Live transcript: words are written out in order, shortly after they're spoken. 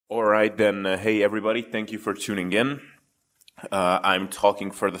All right, then. Hey, everybody. Thank you for tuning in. I'm talking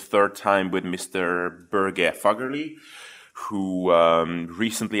for the third time with Mr. Borge Fagerli, who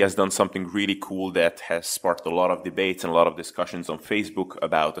recently has done something really cool that has sparked a lot of debates and a lot of discussions on Facebook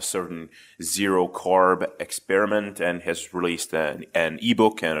about a certain zero-carb experiment, and has released an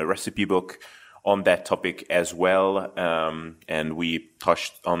ebook and a recipe book on that topic as well. And we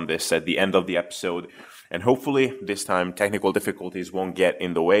touched on this at the end of the episode. And hopefully this time technical difficulties won't get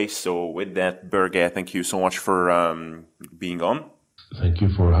in the way. So with that, Borge, thank you so much for being on. Thank you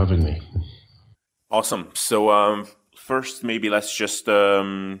for having me. Awesome. So first, maybe let's just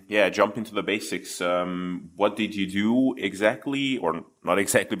jump into the basics. What did you do exactly, or not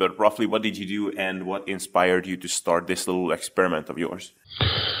exactly, but roughly what did you do, and what inspired you to start this little experiment of yours?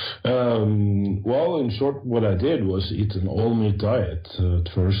 Well, in short, what I did was eat an all-meat diet at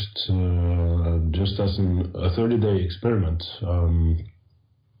first, just as a 30-day experiment.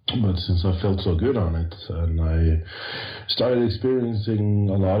 But since I felt so good on it, and I started experiencing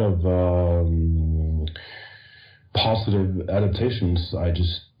a lot of positive adaptations, I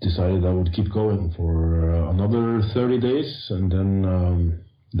just decided I would keep going for another 30 days, and then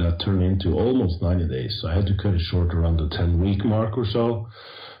that turned into almost 90 days. I had to cut it short around the 10-week mark or so.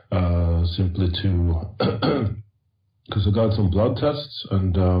 Simply because I got some blood tests,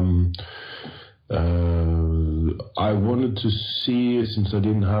 and I wanted to see, since I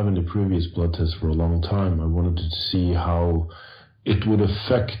didn't have any previous blood tests for a long time, I wanted to see how it would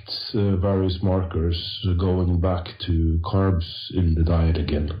affect various markers going back to carbs in the diet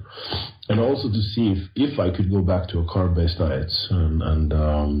again, and also to see if I could go back to a carb-based diet, and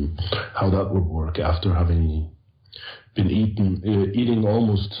how that would work after having been eating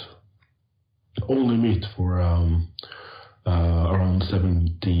almost only meat for around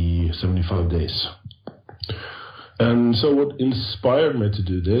 75 days. And so what inspired me to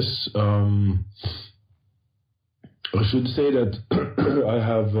do this, I should say that I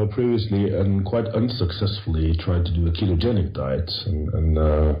have previously and quite unsuccessfully tried to do a ketogenic diet, and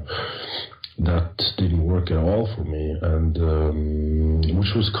that didn't work at all for me, and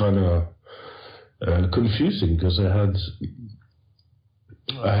which was kind of confusing, because I had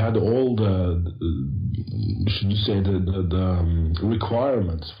all the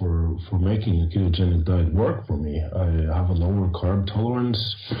requirements for making a ketogenic diet work for me. I have a lower carb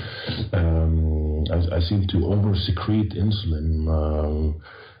tolerance. I seem to over-secrete insulin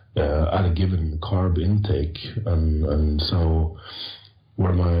at a given carb intake, and so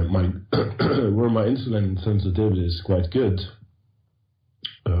where my where my insulin sensitivity is quite good,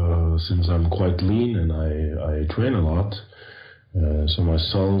 since I'm quite lean and I train a lot, so my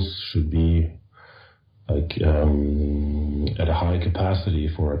cells should be like at a high capacity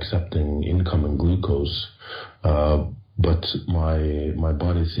for accepting incoming glucose, but my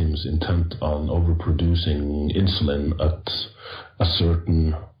body seems intent on overproducing insulin at a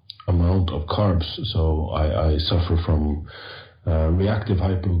certain amount of carbs, so I suffer from reactive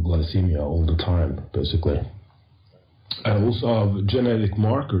hypoglycemia all the time, basically. I also have genetic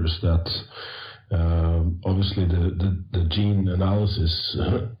markers that obviously the gene analysis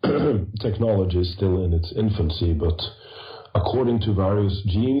technology is still in its infancy, but according to various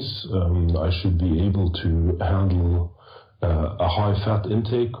genes, I should be able to handle a high fat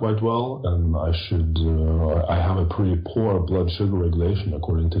intake quite well, and I have a pretty poor blood sugar regulation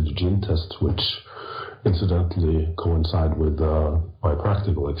according to the gene test, which incidentally coincide with my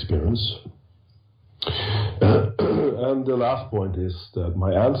practical experience. And the last point is that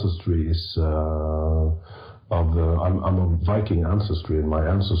my ancestry is I'm a Viking ancestry, and my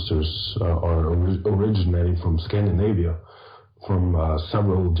ancestors are originating from Scandinavia, from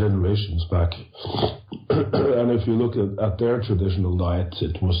several generations back. And if you look at their traditional diet,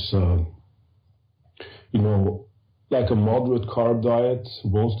 it was like a moderate carb diet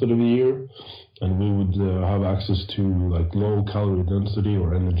most of the year, and we would have access to like low calorie density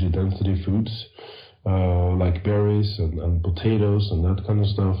or energy density foods, like berries and potatoes and that kind of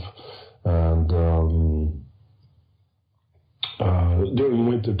stuff. And during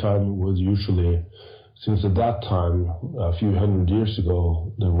winter time was usually, since at that time, a few hundred years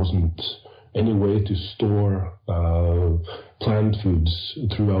ago, there wasn't any way to store plant foods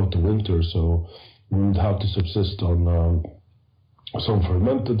throughout the winter, so we would have to subsist on some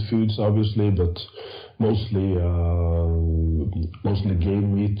fermented foods, obviously, but mostly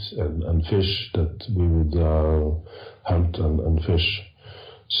game meat and fish that we would hunt and fish.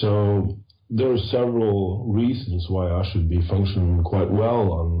 So there are several reasons why I should be functioning quite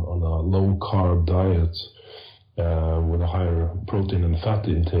well on a low carb diet with a higher protein and fat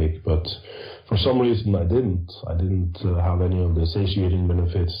intake. But for some reason I didn't. I didn't have any of the satiating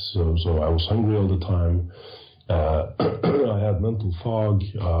benefits, so I was hungry all the time. I had mental fog.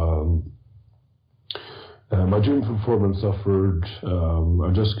 My gym performance suffered.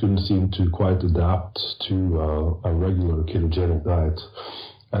 I just couldn't seem to quite adapt to a regular ketogenic diet.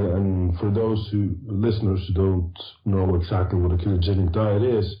 And for those listeners who don't know exactly what a ketogenic diet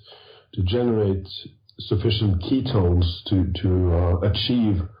is, to generate sufficient ketones to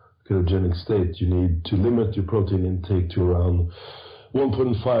achieve ketogenic state, you need to limit your protein intake to around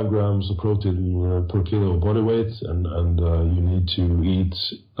 1.5 grams of protein per kilo of body weight, and you need to eat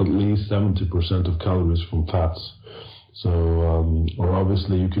at least 70% of calories from fats. So, or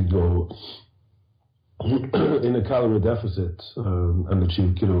obviously you could go in a calorie deficit and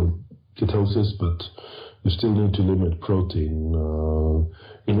achieve ketosis, but you still need to limit protein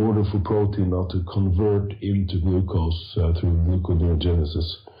in order for protein not to convert into glucose through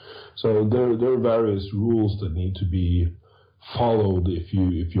gluconeogenesis. So there are various rules that need to be followed if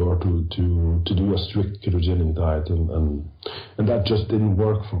you are to do a strict ketogenic diet, and that just didn't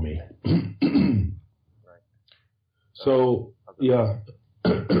work for me. Right. So yeah,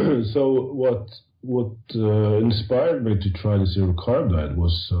 so what inspired me to try the zero carb diet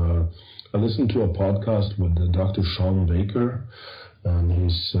was I listened to a podcast with Dr. Sean Baker, and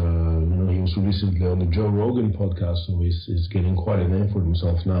he's he was recently on the Joe Rogan podcast, so he's getting quite a name for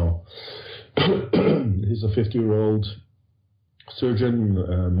himself now. He's a 50-year-old surgeon,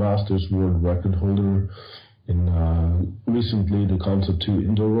 master's world record holder in recently the Concept 2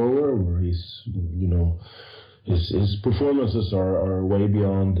 indoor rower, where he's his performances are way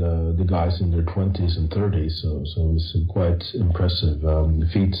beyond the guys in their 20s and 30s, so it's quite impressive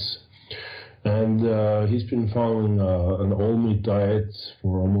feats. And he's been following an all-meat diet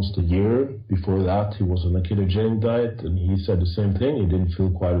for almost a year. Before that, he was on a ketogenic diet, and he said the same thing. He didn't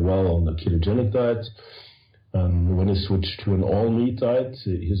feel quite well on the ketogenic diet. And when he switched to an all-meat diet,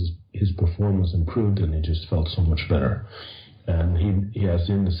 his performance improved, and he just felt so much better. And he has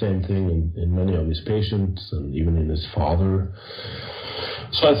seen the same thing in many of his patients, and even in his father.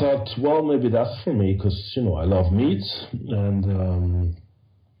 So I thought, well, maybe that's for me, because I love meat, and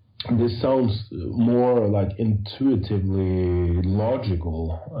this sounds more like intuitively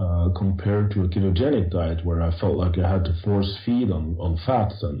logical compared to a ketogenic diet, where I felt like I had to force feed on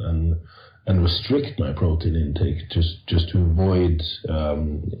fats and restrict my protein intake just to avoid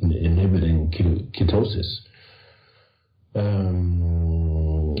inhibiting ketosis.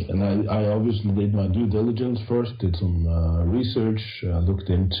 And I obviously did my due diligence first, did some research, looked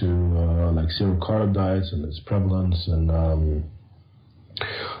into like zero carb diets and its prevalence, and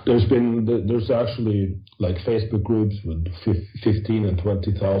there's actually like Facebook groups with 15 and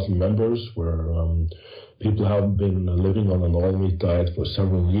 20,000 members where people have been living on an all-meat diet for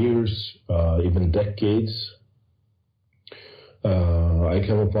several years, even decades. I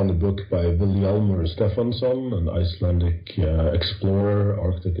came upon a book by Vilhjálmur Stefansson, an Icelandic explorer,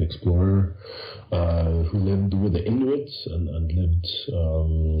 Arctic explorer, who lived with the Inuits and lived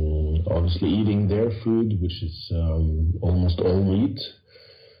obviously eating their food, which is almost all meat.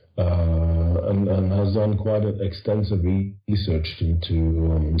 And has done quite an extensive research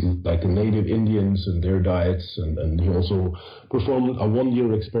into like the native Indians and their diets, and he also performed a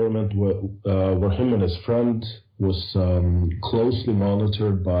 1-year experiment where him and his friend was closely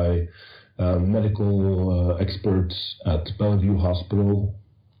monitored by medical experts at Bellevue Hospital,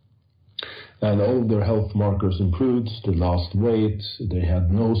 and all of their health markers improved. They lost weight, they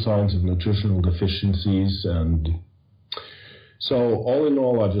had no signs of nutritional deficiencies, and so all in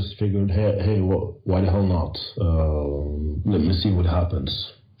all, I just figured, hey, why the hell not? Let me see what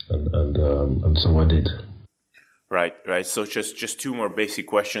happens, and so I did. Right. So just two more basic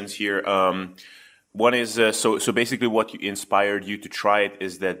questions here. One is so basically what inspired you to try it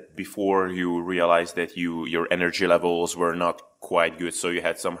is that before you realized that your energy levels were not quite good, so you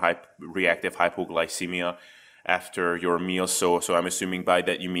had some reactive hypoglycemia after your meal. So I'm assuming by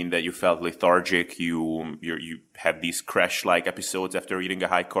that you mean that you felt lethargic, you had these crash-like episodes after eating a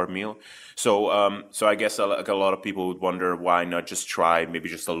high-carb meal. So I guess a lot of people would wonder, why not just try maybe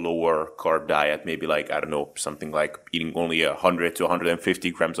just a lower carb diet, maybe like, I don't know, something like eating only 100 to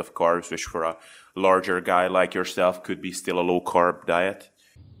 150 grams of carbs, which for a larger guy like yourself could be still a low-carb diet?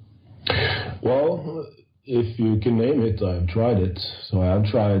 Well, if you can name it, I've tried it. So I've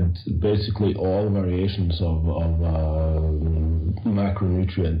tried basically all variations of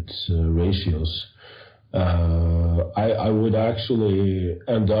macronutrient ratios. I would actually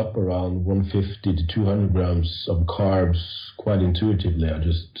end up around 150 to 200 grams of carbs quite intuitively. I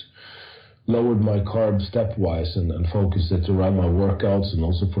just lowered my carbs stepwise and focused it around my workouts and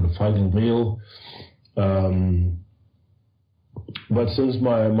also for the final meal. But since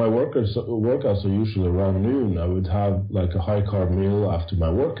my workouts are usually around noon, I would have like a high carb meal after my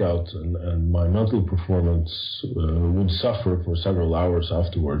workout, and my mental performance would suffer for several hours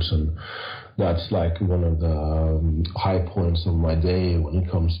afterwards. And that's like one of the high points of my day when it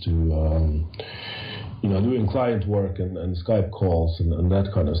comes to doing client work and Skype calls and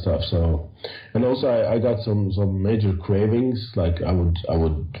that kind of stuff. So, and also I got some major cravings. Like I would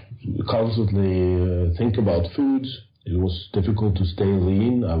constantly think about food. It was difficult to stay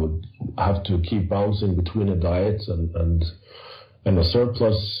lean. I would have to keep bouncing between a diet and a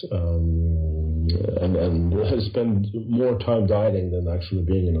surplus, and spend more time dieting than actually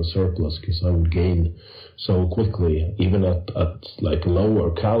being in a surplus, because I would gain so quickly, even at like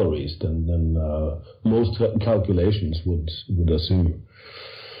lower calories than most calculations would assume.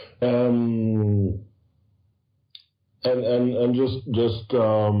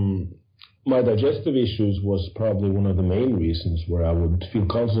 My digestive issues was probably one of the main reasons where I would feel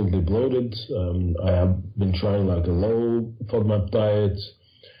constantly bloated. I have been trying like a low FODMAP diet.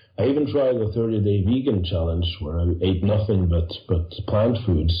 I even tried a 30-day vegan challenge where I ate nothing but plant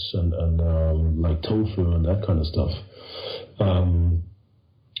foods and like tofu and that kind of stuff.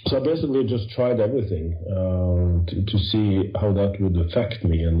 So I basically just tried everything to see how that would affect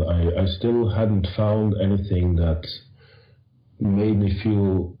me, and I still hadn't found anything that made me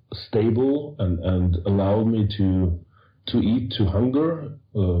feel stable and allowed me to eat to hunger,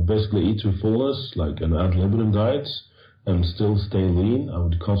 basically eat to fullness, like an ad libitum diet, and still stay lean. I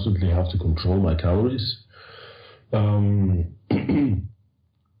would constantly have to control my calories. So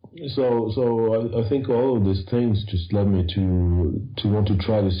I think all of these things just led me to want to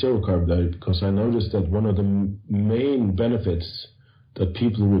try the zero carb diet, because I noticed that one of the main benefits that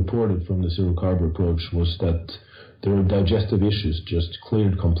people reported from the zero carb approach was that their digestive issues just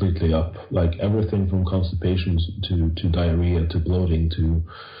cleared completely up, like everything from constipations to diarrhea to bloating to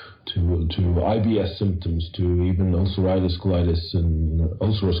IBS symptoms to even ulcerous colitis, and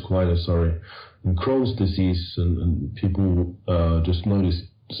Crohn's disease, and people just noticed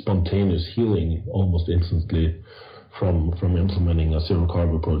spontaneous healing almost instantly from implementing a zero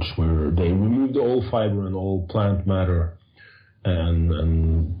carb approach, where they removed all fiber and all plant matter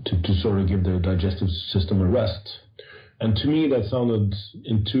and to sort of give their digestive system a rest. And to me, that sounded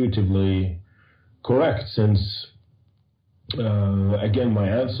intuitively correct, since, again, my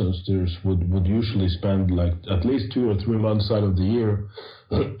ancestors would usually spend like at least 2 or 3 months out of the year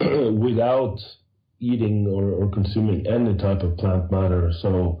without eating or consuming any type of plant matter.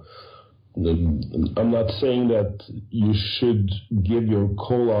 So I'm not saying that you should give your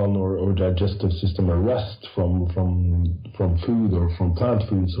colon or digestive system a rest from food or from plant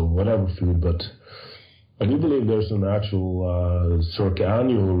foods or whatever food, but I do believe there's an actual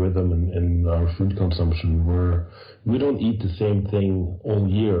circannual rhythm in our food consumption, where we don't eat the same thing all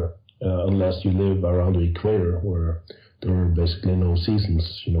year unless you live around the equator, where there are basically no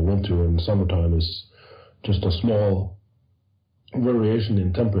seasons. Winter and summertime is just a small variation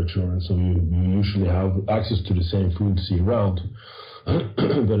in temperature, and so you usually have access to the same foods year round.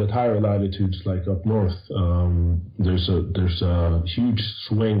 But at higher latitudes, like up north, there's a huge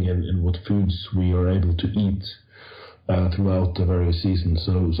swing in what foods we are able to eat throughout the various seasons.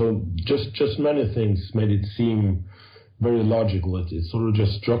 So just many things made it seem very logical. It sort of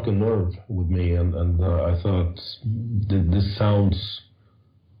just struck a nerve with me, and I thought this sounds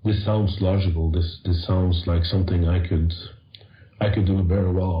logical. This sounds like something I could do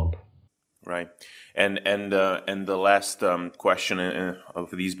very well on. Right. And the last question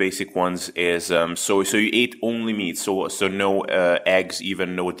of these basic ones is, so you ate only meat, so no eggs,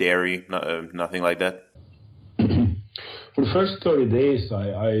 even no dairy, nothing like that? For the first 30 days,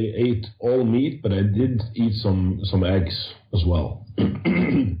 I ate all meat, but I did eat some eggs as well.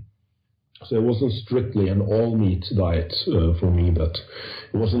 So it wasn't strictly an all meat diet for me, but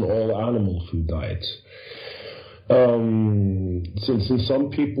it was an all animal food diet. Since some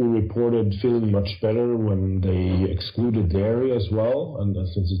people reported feeling much better when they excluded dairy as well, and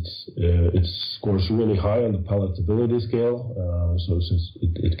since it scores really high on the palatability scale, so since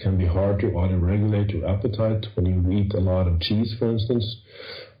it can be hard to auto-regulate your appetite when you eat a lot of cheese, for instance,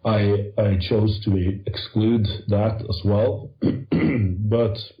 I chose to exclude that as well.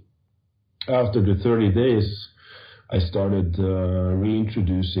 But after the 30 days, I started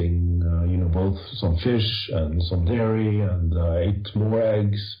reintroducing, both some fish and some dairy, and I ate more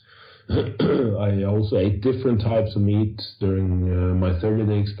eggs. I also ate different types of meat during my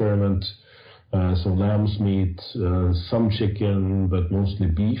 30-day experiment. So lamb's meat, some chicken, but mostly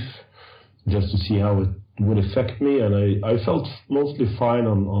beef. just to see how it would affect me, and I felt mostly fine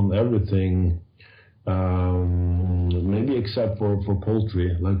on everything, maybe except for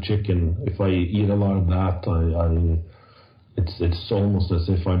poultry, like chicken. If I eat a lot of that, it's almost as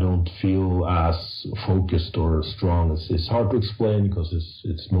if I don't feel as focused or strong. It's hard to explain because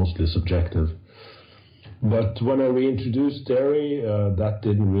it's mostly subjective. But when I reintroduced dairy, that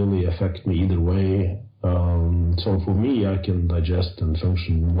didn't really affect me either way. So for me, I can digest and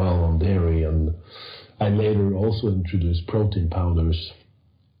function well on dairy, and I later also introduced protein powders,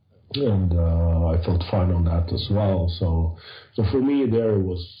 and I felt fine on that as well. So for me, dairy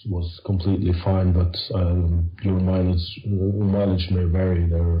was completely fine. But your mileage may vary.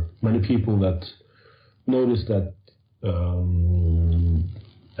 There are many people that notice that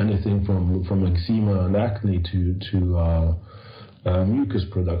anything from eczema and acne to mucus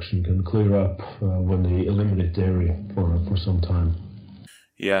production can clear up when they eliminate dairy for some time.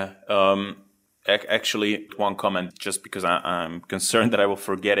 Yeah. Actually, one comment, just because I'm concerned that I will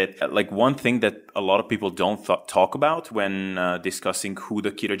forget it. Like, one thing that a lot of people don't talk about when discussing who the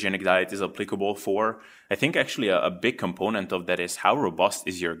ketogenic diet is applicable for, I think actually a big component of that is how robust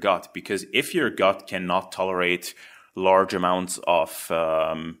is your gut. Because if your gut cannot tolerate large amounts of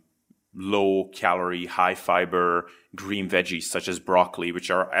low calorie, high fiber green veggies such as broccoli,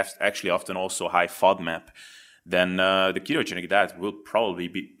 which are actually often also high FODMAP, then the ketogenic diet will probably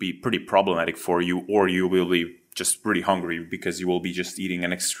be pretty problematic for you, or you will be just really hungry because you will be just eating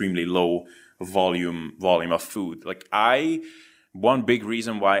an extremely low volume of food. Like, one big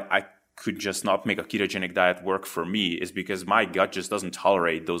reason why I could just not make a ketogenic diet work for me is because my gut just doesn't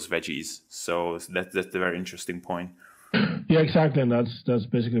tolerate those veggies. So that's a very interesting point. Yeah, exactly, and that's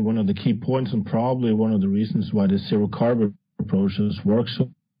basically one of the key points, and probably one of the reasons why the zero carb approach has worked so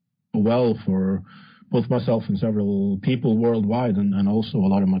well for both myself and several people worldwide, and also a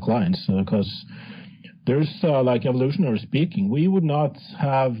lot of my clients, because there's like, evolutionary speaking, we would not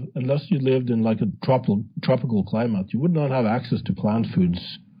have, unless you lived in like a tropical climate, you would not have access to plant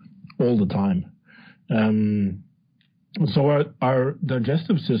foods all the time. So our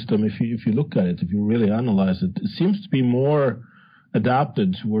digestive system, if you look at it, if you really analyze it, it seems to be more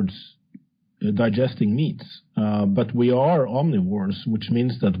adapted towards digesting meats. But we are omnivores, which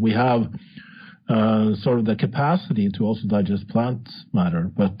means that we have sort of the capacity to also digest plant matter.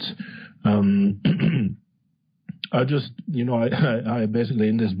 But I just, I basically,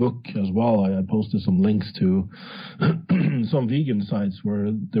 in this book as well, I posted some links to some vegan sites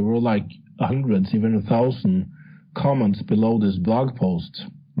where there were like hundreds, even 1,000 comments below this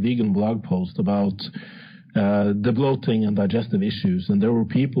vegan blog post about the bloating and digestive issues. And there were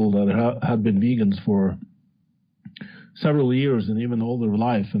people that had been vegans for several years and even all their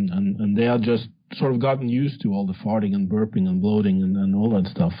life, and they had just sort of gotten used to all the farting and burping and bloating and all that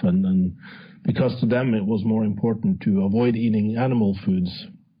stuff. And because to them it was more important to avoid eating animal foods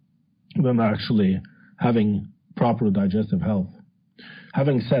than actually having proper digestive health.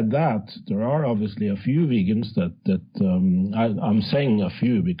 Having said that, there are obviously a few vegans that I'm saying a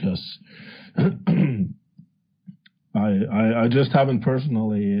few because I just haven't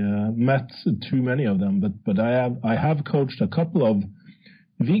personally met too many of them, but I have coached a couple of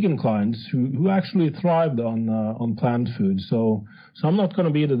vegan clients who actually thrived on plant food. So I'm not going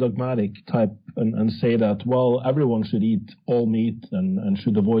to be the dogmatic type and say that, well, everyone should eat all meat and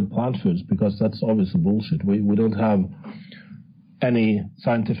should avoid plant foods, because that's obviously bullshit. We don't have any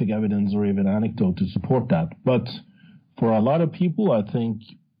scientific evidence or even anecdote to support that. But for a lot of people, I think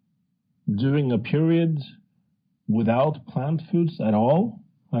doing a period without plant foods at all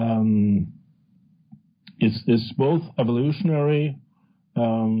is both evolutionary,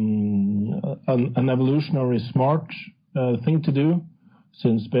 an evolutionary smart thing to do,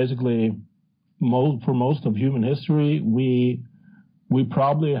 since basically for most of human history we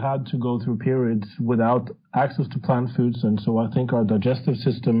probably had to go through periods without access to plant foods, and so I think our digestive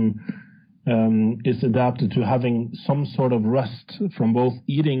system is adapted to having some sort of rest from both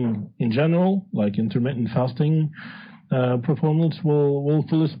eating in general, like intermittent fasting proponents will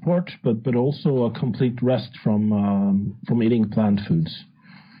fully support, but also a complete rest from eating plant foods.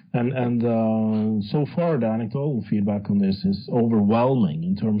 And so far the anecdotal feedback on this is overwhelming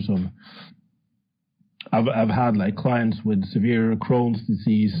in terms of I've had like clients with severe Crohn's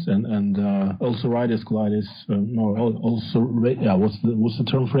disease and ulcerative colitis. What's the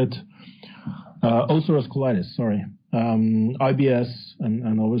term for it? Ulcerative colitis. Sorry, IBS,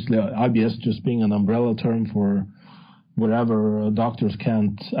 and obviously IBS just being an umbrella term for whatever doctors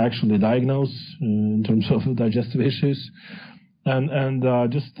can't actually diagnose in terms of digestive issues.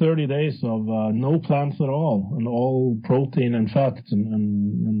 and just 30 days of no plants at all, and all protein and fat,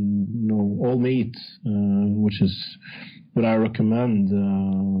 and all meat, which is what I recommend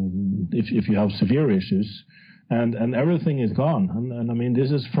if you have severe issues, and everything is gone. And I mean,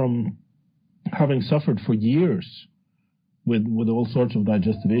 this is from having suffered for years with all sorts of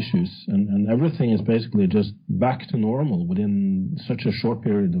digestive issues, and everything is basically just back to normal within such a short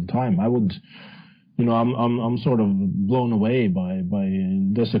period of time. I would. I'm sort of blown away by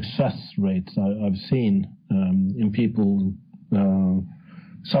the success rates I've seen in people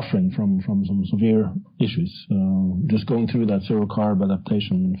suffering from some severe issues. Just going through that zero carb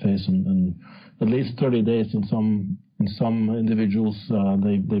adaptation phase, and at least 30 days in some individuals,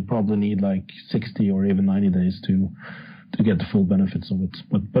 they probably need like 60 or even 90 days to get the full benefits of it.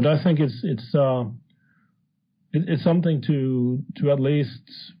 But I think it's something to at least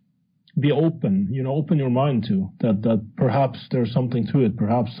be open, open your mind to, that perhaps there's something to it.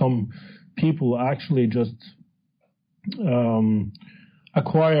 Perhaps some people actually just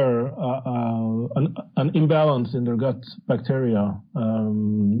acquire an imbalance in their gut bacteria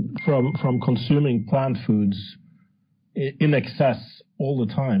from consuming plant foods in excess all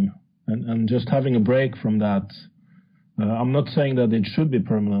the time, and just having a break from that. I'm not saying that it should be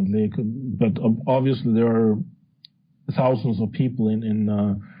permanently, but obviously there are thousands of people in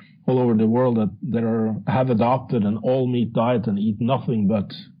all over the world that have adopted an all-meat diet and eat nothing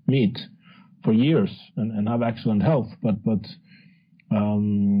but meat for years and have excellent health. But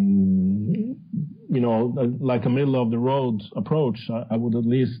like a middle-of-the-road approach, I would at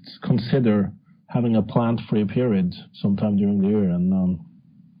least consider having a plant-free period sometime during the year, and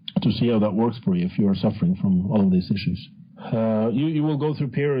to see how that works for you if you are suffering from all of these issues. You will go through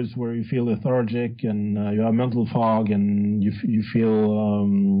periods where you feel lethargic and you have mental fog, and you feel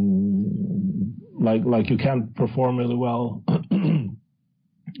like you can't perform really well.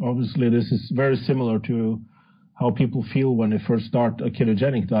 Obviously, this is very similar to how people feel when they first start a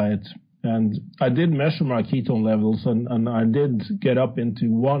ketogenic diet. And I did measure my ketone levels, and I did get up into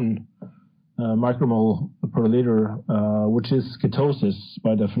 1 micromole per liter, which is ketosis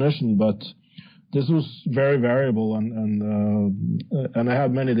by definition, but this was very variable, and I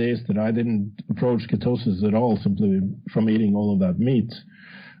had many days that I didn't approach ketosis at all, simply from eating all of that meat.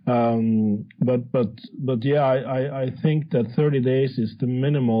 But yeah, I think that 30 days is the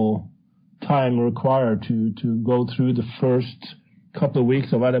minimal time required to go through the first couple of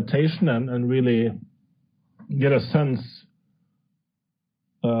weeks of adaptation and really get a sense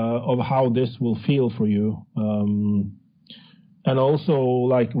of how this will feel for you. And also,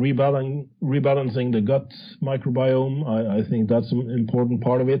 like rebalancing the gut microbiome, I think that's an important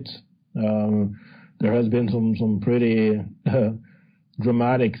part of it. There has been some pretty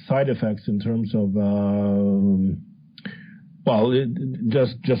dramatic side effects in terms of,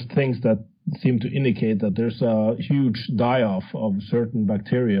 just things that seem to indicate that there's a huge die-off of certain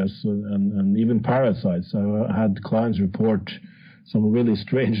bacteria and even parasites. I had clients report some really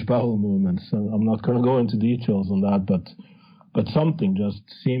strange bowel movements. I'm not going to go into details on that, but something just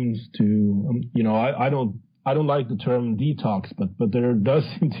seems to, I don't like the term detox, but there does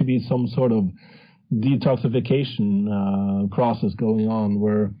seem to be some sort of detoxification process going on,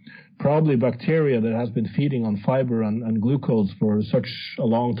 where probably bacteria that has been feeding on fiber and glucose for such a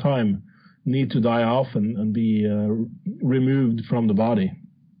long time need to die off and be removed from the body.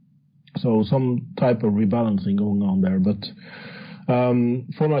 So some type of rebalancing going on there. But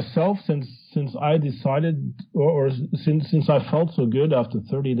for myself, since I decided, or since I felt so good after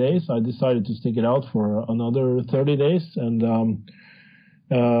 30 days, I decided to stick it out for another 30 days. And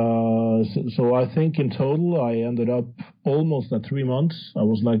so I think in total I ended up almost at 3 months. I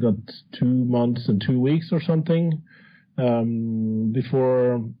was like at 2 months and 2 weeks or something.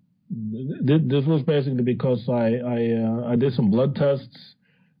 Before this was basically because I did some blood tests,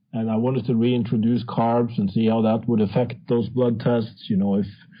 and I wanted to reintroduce carbs and see how that would affect those blood tests.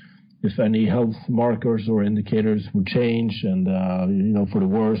 If any health markers or indicators would change, and for the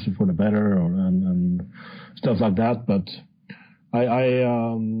worse or for the better, and stuff like that. But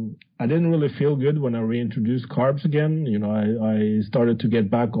I didn't really feel good when I reintroduced carbs again. I started to get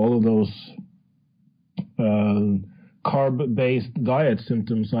back all of those carb-based diet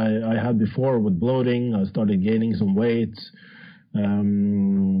symptoms I had before, with bloating. I started gaining some weight.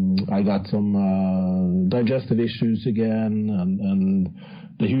 I got some digestive issues again, and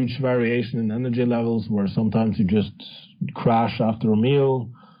the huge variation in energy levels, where sometimes you just crash after a meal.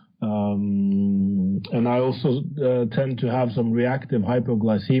 And I also tend to have some reactive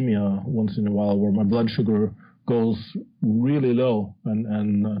hypoglycemia once in a while, where my blood sugar goes really low,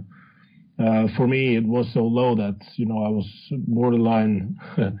 and For me, it was so low that, I was borderline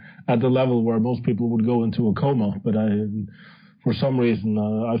at the level where most people would go into a coma. But for some reason,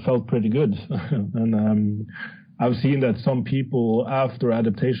 I felt pretty good. And I've seen that some people after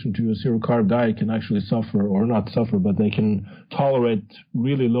adaptation to a zero-carb diet can actually suffer, or not suffer, but they can tolerate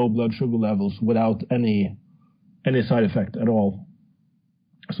really low blood sugar levels without any side effect at all.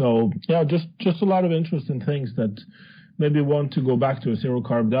 So, yeah, just a lot of interesting things that maybe want to go back to a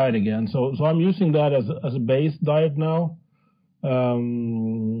zero-carb diet again. So I'm using that as a base diet now. But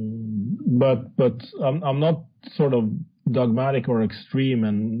I'm not sort of dogmatic or extreme,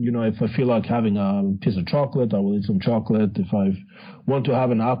 and if I feel like having a piece of chocolate, I will eat some chocolate. If I want to have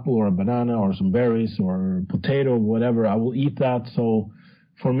an apple or a banana or some berries or potato, whatever, I will eat that. So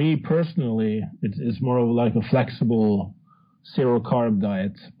for me personally, it's more of like a flexible zero carb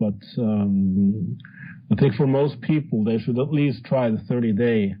diet. But I think for most people, they should at least try the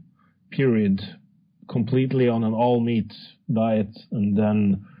 30-day period completely on an all meat diet, and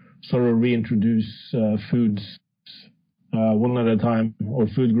then sort of reintroduce foods one at a time, or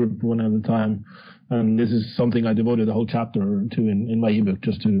food group one at a time. And this is something I devoted a whole chapter to in my ebook,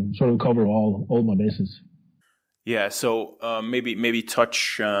 just to sort of cover all my bases. Yeah, so maybe let's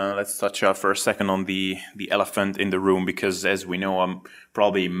touch for a second on the elephant in the room, because as we know,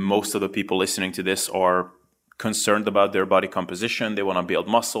 probably most of the people listening to this are concerned about their body composition. They want to build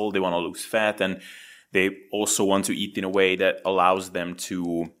muscle, they want to lose fat, and they also want to eat in a way that allows them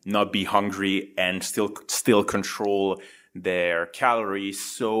to not be hungry and still control their calories.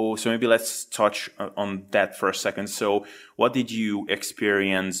 So maybe let's touch on that for a second. So what did you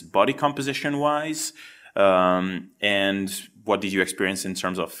experience body composition wise? And what did you experience in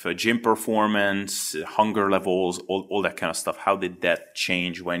terms of gym performance, hunger levels, all that kind of stuff? How did that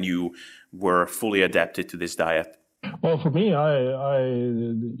change when you were fully adapted to this diet? Well, for me, it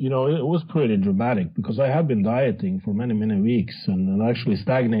was pretty dramatic, because I had been dieting for many, many weeks and actually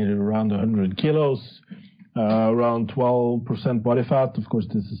stagnated around 100 kilos, around 12% body fat. Of course,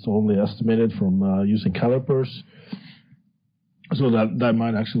 this is only estimated from using calipers. So that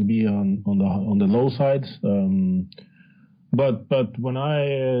might actually be on the low side. But when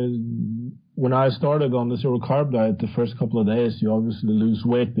I started on the zero carb diet, the first couple of days, you obviously lose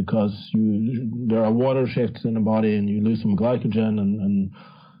weight because there are water shifts in the body, and you lose some glycogen and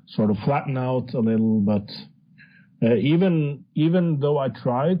sort of flatten out a little. But even though I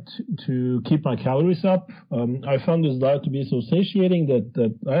tried to keep my calories up, I found this diet to be so satiating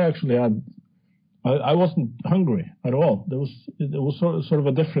that I actually I wasn't hungry at all. It was sort of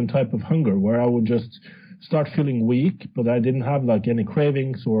a different type of hunger, where I would just start feeling weak, but I didn't have like any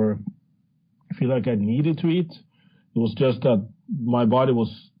cravings or feel like I needed to eat. It was just that my body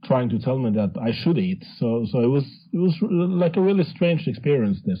was trying to tell me that I should eat. So it was like a really strange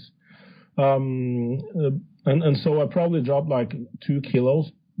experience, this. And so I probably dropped like 2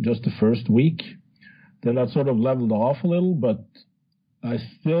 kilos just the first week. Then that sort of leveled off a little, but I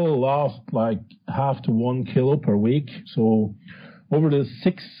still lost like 0.5 to 1 kilo per week. So over the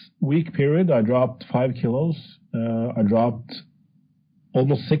 6-week period, I dropped 5 kilos. I dropped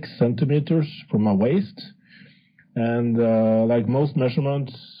almost 6 centimeters from my waist. And like most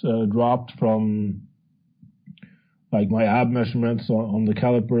measurements, dropped from, like my ab measurements on the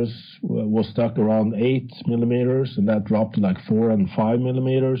calipers was stuck around 8 millimeters, and that dropped to like 4 and 5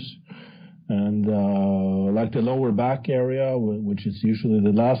 millimeters. And like the lower back area, which is usually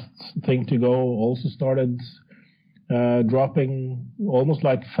the last thing to go, also started dropping, almost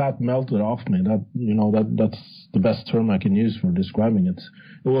like fat melted off me. That's the best term I can use for describing it.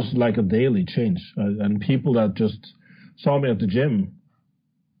 It was like a daily change. And people that just saw me at the gym,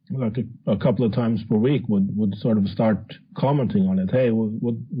 like a couple of times per week, would sort of start commenting on it. Hey,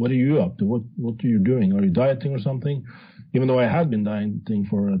 what are you up to? What are you doing? Are you dieting or something? Even though I had been dieting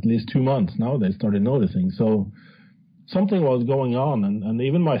for at least 2 months, now they started noticing. So something was going on, and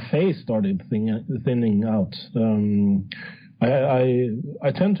even my face started thinning out.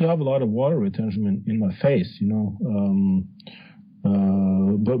 I tend to have a lot of water retention in my face,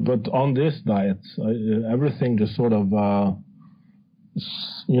 but on this diet, everything just sort of,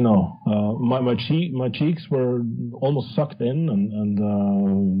 my cheeks were almost sucked in, and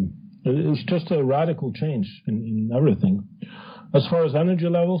it was just a radical change in everything. As far as energy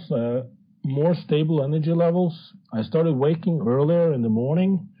levels, more stable energy levels. I started waking earlier in the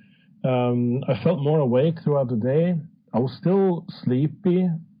morning. I felt more awake throughout the day. I was still sleepy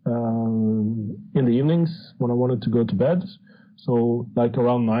in the evenings when I wanted to go to bed. So like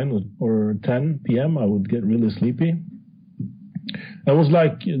around 9 or 10 p.m. I would get really sleepy. it was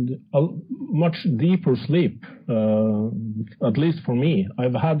like a much deeper sleep, at least for me.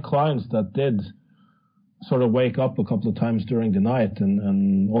 I've had clients that did sort of wake up a couple of times during the night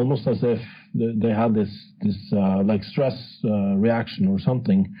and almost as if they had this like stress reaction or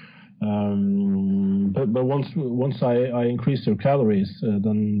something. But once I increased their calories,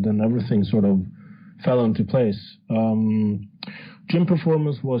 then everything sort of fell into place. Gym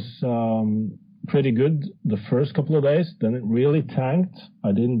performance was pretty good the first couple of days. Then it really tanked.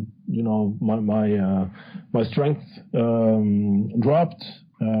 I didn't, my strength dropped.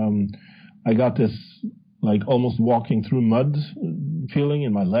 I got this like almost walking through mud feeling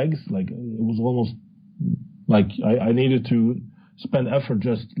in my legs. Like it was almost like I needed to spend effort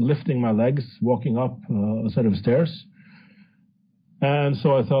just lifting my legs, walking up a set of stairs. And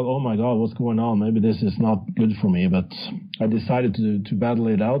so I thought, oh my God, what's going on? Maybe this is not good for me. But I decided to battle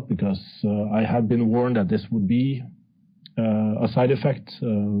it out because I had been warned that this would be a side effect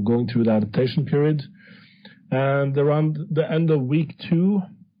going through the adaptation period. And around the end of week 2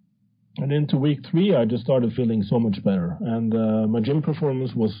 and into week 3, I just started feeling so much better. And my gym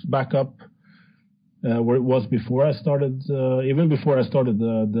performance was back up where it was before I started, even before I started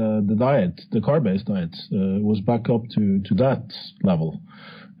the diet, the carb-based diet, was back up to that level.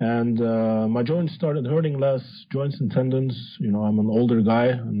 And my joints started hurting less, joints and tendons. I'm an older guy,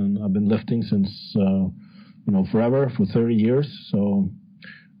 and I've been lifting since, forever, for 30 years. So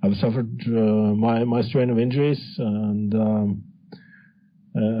I've suffered my strain of injuries, and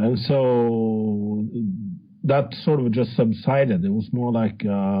so that sort of just subsided. It was more like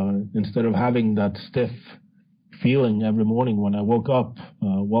instead of having that stiff feeling every morning when I woke up,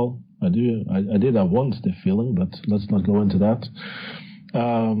 I did have one stiff feeling, but let's not go into that.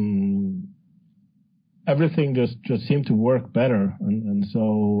 Everything just seemed to work better, and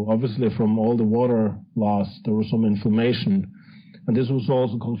so obviously from all the water loss, there was some inflammation, and this was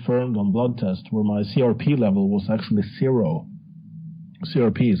also confirmed on blood test where my CRP level was actually 0.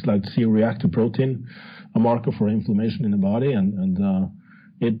 CRP is like C-reactive protein, a marker for inflammation in the body, and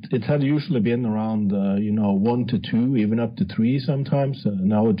it had usually been around 1 to 2, even up to 3 sometimes.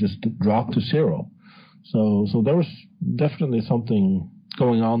 Now it just dropped to 0. So there was definitely something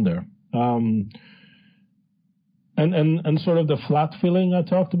going on there. And sort of the flat feeling I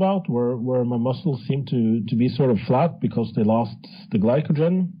talked about, where my muscles seemed to be sort of flat because they lost the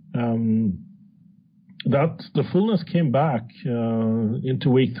glycogen. That the fullness came back into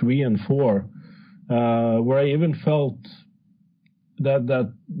week 3 and 4, where I even felt that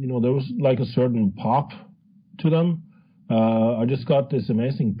there was like a certain pop to them. I just got this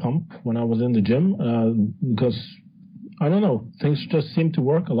amazing pump when I was in the gym because I don't know, things just seemed to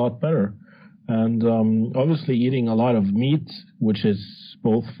work a lot better. And obviously eating a lot of meat, which is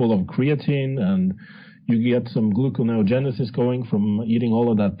both full of creatine, and you get some gluconeogenesis going from eating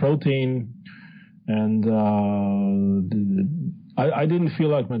all of that protein. And I didn't feel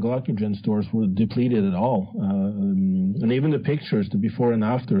like my glycogen stores were depleted at all. And even the pictures, the before and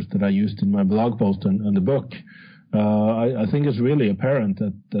afters that I used in my blog post and the book, I think it's really apparent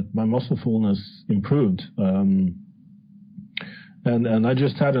that my muscle fullness improved. And I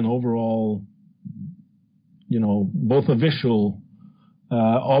just had an overall, both a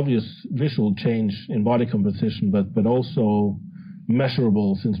obvious visual change in body composition, but also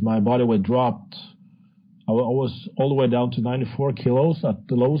measurable, since my body weight dropped. I was all the way down to 94 kilos at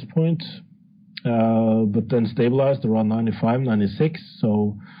the lowest point, but then stabilized around 95, 96.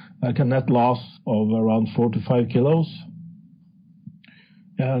 So like a net loss of around 4 to 5 kilos.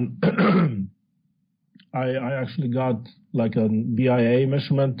 And I actually got like a BIA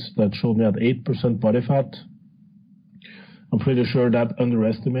measurement that showed me at 8% body fat. I'm pretty sure that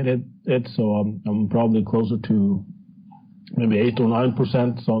underestimated it, so I'm probably closer to maybe 8 or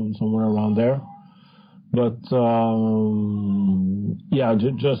 9%, somewhere around there. But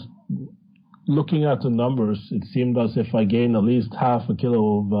just looking at the numbers, it seemed as if I gained at least half a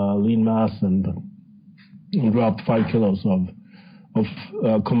kilo of lean mass and dropped 5 kilos of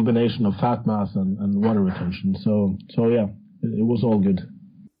a combination of fat mass and water retention. So yeah, it was all good.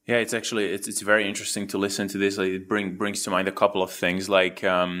 Yeah, it's actually it's very interesting to listen to this. Like, it brings to mind a couple of things. Like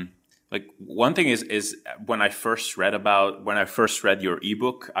one thing is when I first read your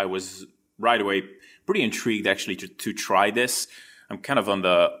ebook, I was right away pretty intrigued actually to try this. I'm kind of on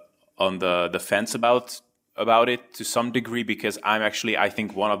the fence about it to some degree, because I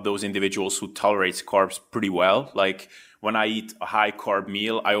think one of those individuals who tolerates carbs pretty well. Like when I eat a high carb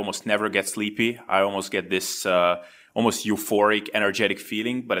meal, I almost never get sleepy. I almost get this almost euphoric, energetic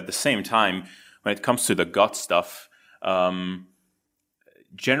feeling. But at the same time, when it comes to the gut stuff,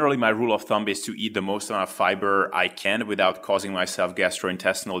 generally my rule of thumb is to eat the most amount of fiber I can without causing myself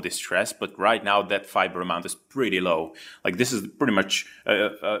gastrointestinal distress. But right now that fiber amount is pretty low. Like this is pretty much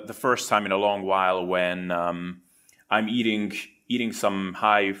the first time in a long while when I'm eating some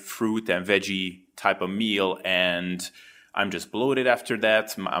high fruit and veggie type of meal, and I'm just bloated after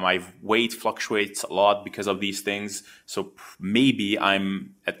that. My weight fluctuates a lot because of these things. So maybe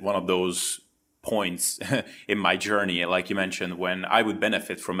I'm at one of those points in my journey, like you mentioned, when I would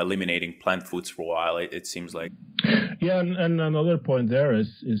benefit from eliminating plant foods for a while, it seems like. Yeah, and another point there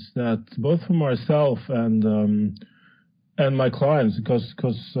is that both for myself and my clients, because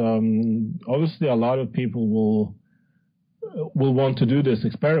obviously a lot of people will want to do this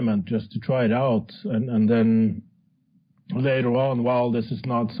experiment just to try it out, and then later on, well, this is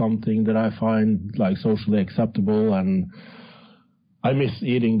not something that I find like socially acceptable, and I miss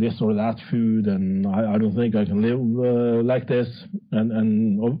eating this or that food, and I don't think I can live like this,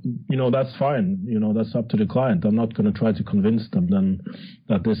 and you know, that's fine. You know, that's up to the client. I'm not going to try to convince them then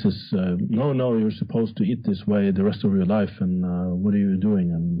that this is no, you're supposed to eat this way the rest of your life, and what are you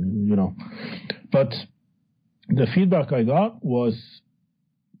doing? And you know, but the feedback I got was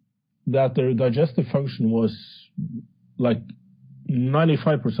that their digestive function was like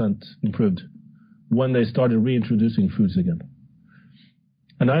 95% improved when they started reintroducing foods again.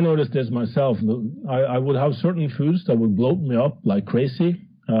 And I noticed this myself. I would have certain foods that would bloat me up like crazy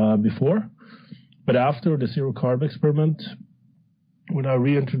before. But after the zero carb experiment, when I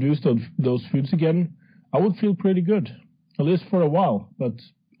reintroduced those foods again, I would feel pretty good, at least for a while. But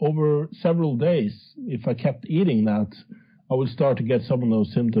over several days, if I kept eating that, I would start to get some of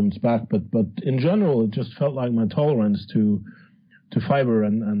those symptoms back. But in general, it just felt like my tolerance to fiber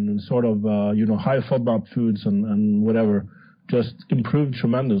and sort of high FODMAP foods and whatever just improved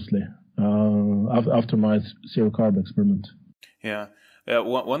tremendously after my zero carb experiment. Yeah.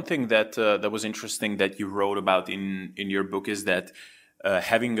 One thing that was interesting that you wrote about in your book is that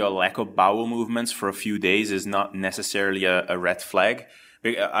having a lack of bowel movements for a few days is not necessarily a red flag.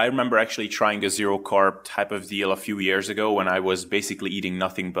 I remember actually trying a zero carb type of deal a few years ago when I was basically eating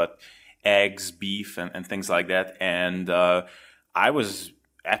nothing but eggs, beef, and things like that. And I was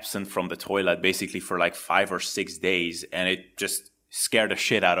absent from the toilet basically for like 5 or 6 days, and it just scared the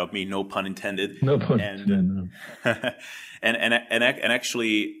shit out of me. No pun intended. No pun intended. No. and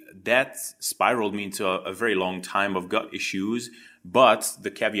actually that spiraled me into a very long time of gut issues. But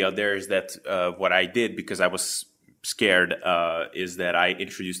the caveat there is that what I did, because I was scared, is that I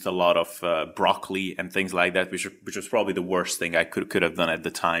introduced a lot of broccoli and things like that, which was probably the worst thing I could have done at the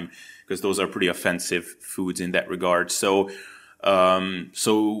time, because those are pretty offensive foods in that regard. So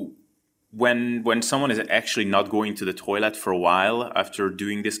when someone is actually not going to the toilet for a while after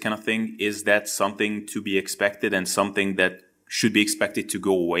doing this kind of thing, is that something to be expected and something that should be expected to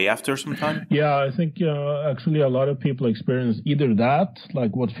go away after some time? Yeah, I think actually a lot of people experience either that,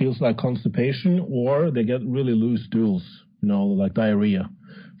 like what feels like constipation, or they get really loose stools, like diarrhea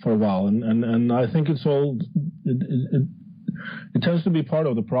for a while. And I think it's all, it tends to be part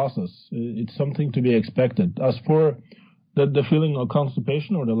of the process. It's something to be expected. As for the feeling of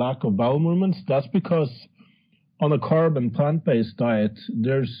constipation or the lack of bowel movements, that's because on a carb and plant-based diet,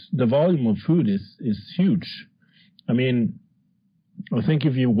 the volume of food is huge. I mean, I think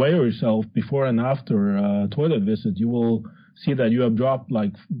if you weigh yourself before and after a toilet visit, you will see that you have dropped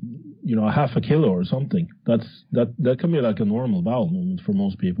like, half a kilo or something. That can be like a normal bowel movement for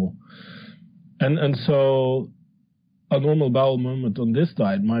most people. And so a normal bowel movement on this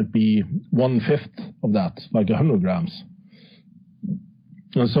diet might be 1/5 of that, like 100 grams.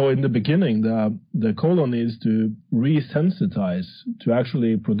 And so in the beginning, the colon needs to resensitize to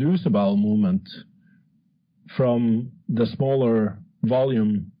actually produce a bowel movement from the smaller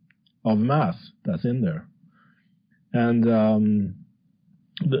volume of mass that's in there. And that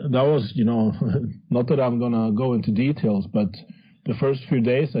was, not that I'm going to go into details, but the first few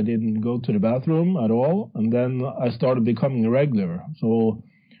days I didn't go to the bathroom at all. And then I started becoming irregular. So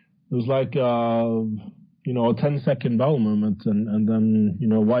it was like, a 10-second bowel movement and then,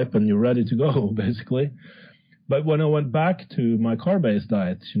 wipe and you're ready to go, basically. But when I went back to my carb-based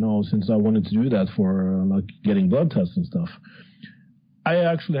diet, since I wanted to do that for like getting blood tests and stuff, I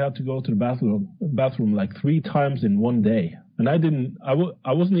actually had to go to the bathroom like 3 times in one day. And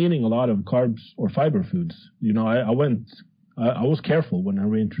I wasn't eating a lot of carbs or fiber foods. I was careful when I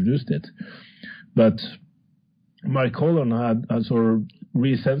reintroduced it. But my colon had sort of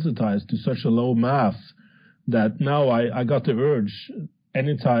resensitized to such a low mass that now I got the urge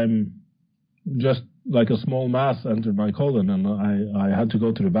anytime, just like a small mass entered my colon, and I had to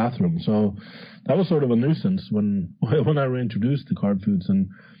go to the bathroom. So that was sort of a nuisance when I reintroduced the carb foods, and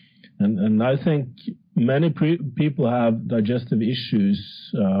I think many people have digestive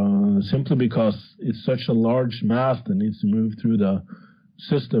issues simply because it's such a large mass that needs to move through the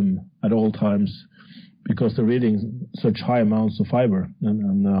system at all times, because they're eating such high amounts of fiber,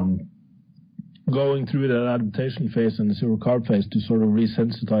 and going through that adaptation phase and the zero carb phase to sort of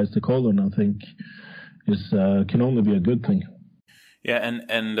resensitize the colon, I think can only be a good thing. Yeah,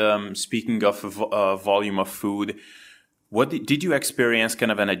 and speaking of volume of food, what did you experience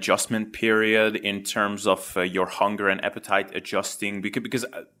kind of an adjustment period in terms of your hunger and appetite adjusting? Because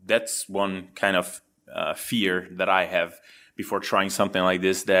that's one kind of fear that I have before trying something like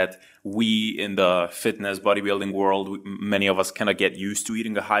this, that we in the fitness bodybuilding world, many of us kind of get used to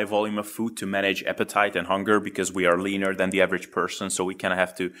eating a high volume of food to manage appetite and hunger because we are leaner than the average person. So we kind of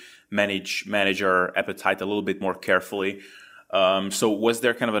have to manage our appetite a little bit more carefully. So was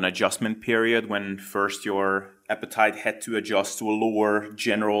there kind of an adjustment period when first your appetite had to adjust to a lower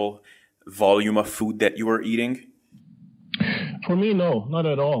general volume of food that you were eating? For me, no, not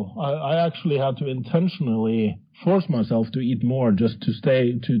at all. I actually had to intentionally force myself to eat more just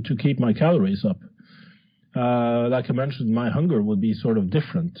to keep my calories up. Like I mentioned, my hunger would be sort of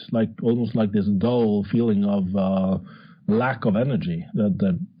different, like almost like this dull feeling of lack of energy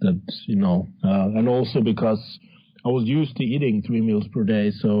that and also because I was used to eating 3 meals per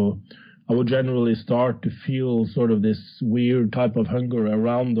day, so I would generally start to feel sort of this weird type of hunger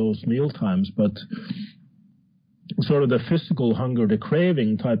around those meal times, but sort of the physical hunger, the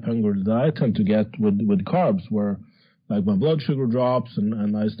craving type hunger that I tend to get with carbs, where like my blood sugar drops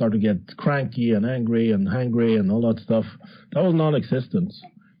and I start to get cranky and angry and hangry and all that stuff, that was non-existent.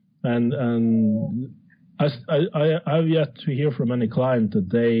 And I've yet to hear from any client that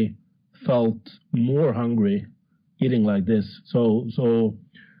they felt more hungry eating like this. So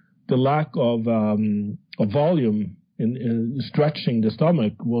the lack of volume in stretching the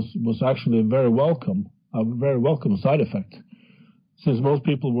stomach was actually a very welcome side effect, since most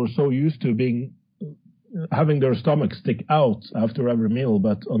people were so used to having their stomach stick out after every meal,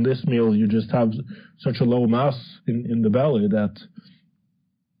 but on this meal you just have such a low mass in the belly that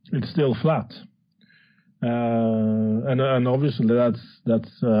it's still flat, and obviously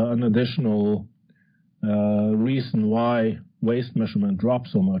that's an additional reason why waist measurement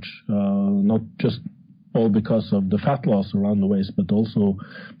drops so much, not just all because of the fat loss around the waist, but also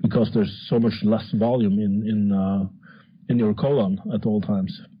because there's so much less volume in your colon at all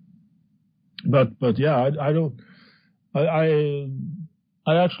times. But yeah,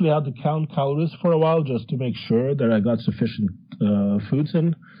 I actually had to count calories for a while just to make sure that I got sufficient foods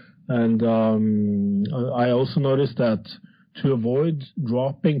in, and I also noticed that to avoid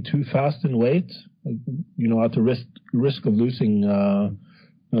dropping too fast in weight, at the risk of losing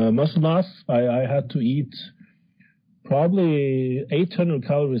muscle mass, I had to eat probably 800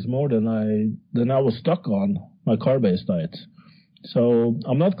 calories more than I was stuck on my carb-based diet. So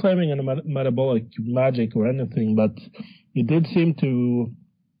I'm not claiming any metabolic magic or anything, but it did seem to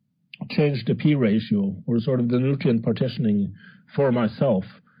change the P ratio, or sort of the nutrient partitioning for myself,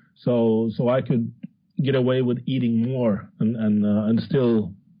 so I could get away with eating more and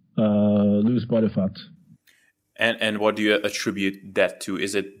still lose body fat. And what do you attribute that to?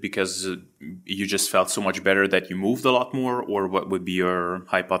 Is it because you just felt so much better that you moved a lot more, or what would be your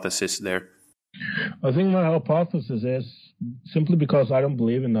hypothesis there? I think my hypothesis is simply because I don't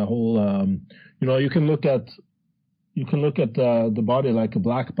believe in the whole. You can look at the body like a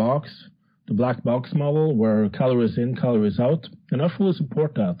black box, the black box model, where calories in, calories out, and I fully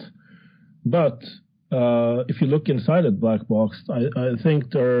support that. But if you look inside that black box, I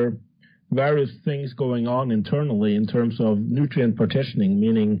think there are various things going on internally in terms of nutrient partitioning,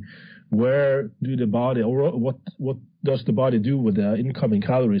 meaning where do the body, or what does the body do with the incoming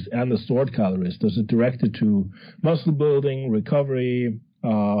calories and the stored calories? Does it direct it to muscle building, recovery,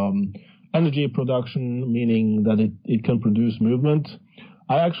 energy production, meaning that it can produce movement?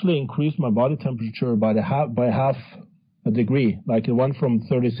 I actually increased my body temperature by half a degree, like it went from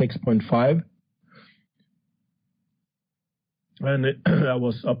 36.5. And I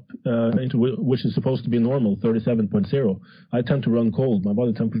was up into which is supposed to be normal, 37.0. I tend to run cold. My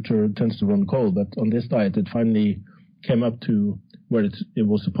body temperature tends to run cold, but on this diet, it finally came up to where it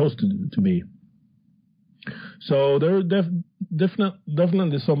was supposed to be. So there are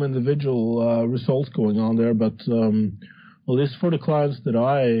definitely some individual results going on there, but at least for the clients that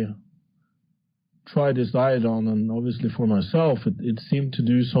I tried this diet on, and obviously for myself, it seemed to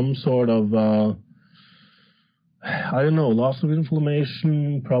do some sort of I don't know, loss of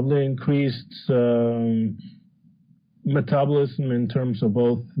inflammation, probably increased metabolism in terms of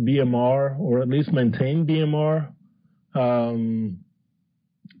both BMR, or at least maintained BMR, in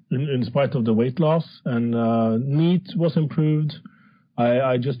spite of the weight loss. And NEAT was improved.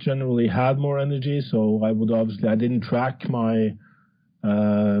 I just generally had more energy, so I didn't track my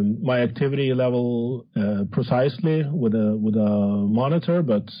activity level precisely with a monitor,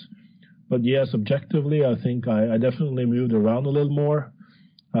 but yes, objectively, I think I definitely moved around a little more.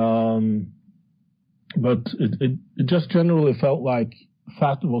 But it just generally felt like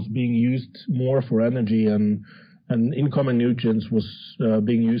fat was being used more for energy, and incoming nutrients was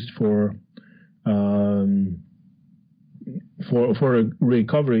being used for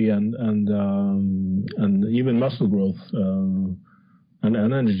recovery and even muscle growth and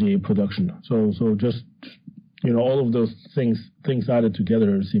energy production. So just, all of those things added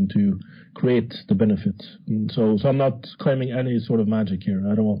together seem to create the benefits. And so I'm not claiming any sort of magic here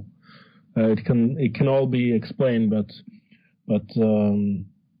at all. It can all be explained, but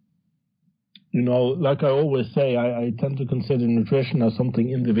like I always say, I tend to consider nutrition as something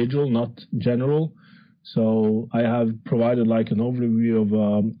individual, not general. So I have provided like an overview of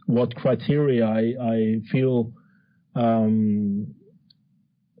what criteria I feel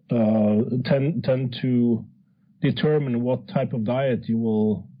tend to determine what type of diet you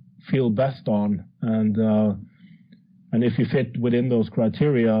will feel best on, and if you fit within those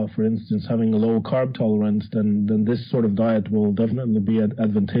criteria, for instance, having a low carb tolerance, then this sort of diet will definitely be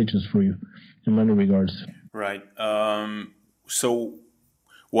advantageous for you in many regards. Right. So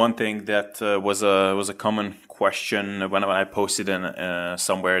one thing that was a common question when I posted in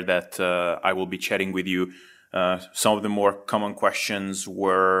somewhere that I will be chatting with you. Some of the more common questions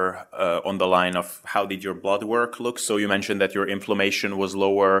were on the line of how did your blood work look? So you mentioned that your inflammation was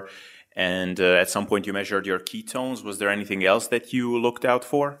lower, and at some point you measured your ketones. Was there anything else that you looked out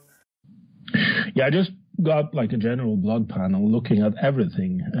for? Yeah, I just got like a general blood panel looking at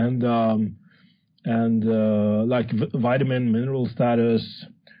everything, and like vitamin, mineral status,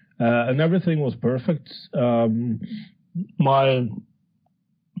 and everything was perfect. My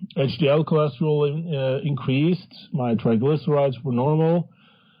HDL cholesterol increased. My triglycerides were normal.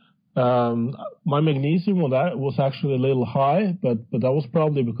 My magnesium was actually a little high, but that was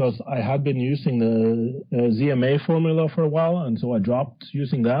probably because I had been using the ZMA formula for a while, and so I dropped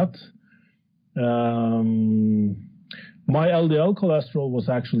using that. My LDL cholesterol was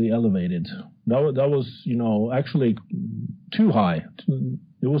actually elevated. That was, actually too high.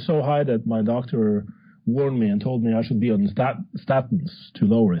 It was so high that my doctor warned me and told me I should be on statins to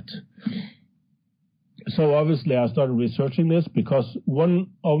lower it. So obviously I started researching this because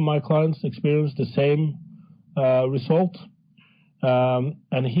one of my clients experienced the same result.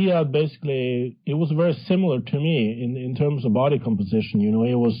 And he had basically, it was very similar to me in terms of body composition.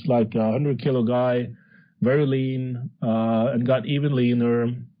 He was like a 100-kilo guy, very lean, and got even leaner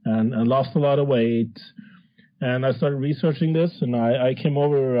and lost a lot of weight. And I started researching this, and I came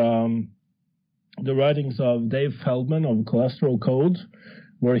over the writings of Dave Feldman of Cholesterol Code,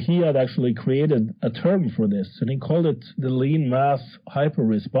 where he had actually created a term for this, and he called it the lean mass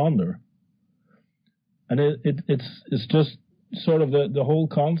hyperresponder. And it's just sort of the whole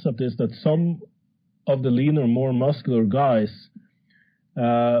concept is that some of the leaner, more muscular guys,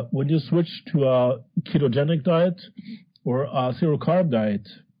 when you switch to a ketogenic diet or a zero carb diet,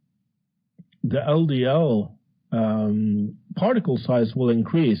 the LDL particle size will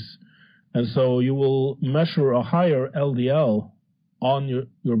increase, and so you will measure a higher LDL on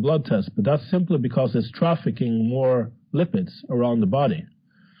your blood test, but that's simply because it's trafficking more lipids around the body.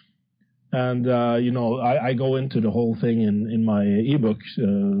 And, I go into the whole thing in my ebook,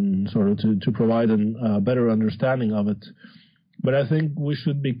 sort of to provide a better understanding of it. But I think we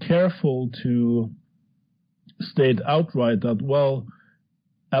should be careful to state outright that,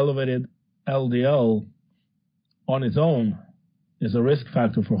 elevated LDL on its own is a risk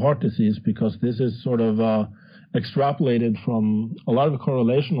factor for heart disease, because this is sort of extrapolated from a lot of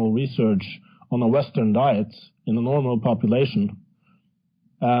correlational research on a Western diet in a normal population.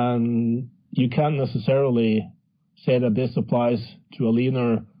 And you can't necessarily say that this applies to a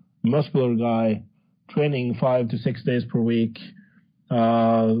leaner, muscular guy training 5 to 6 days per week,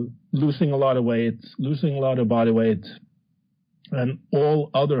 losing a lot of weight, losing a lot of body weight, and all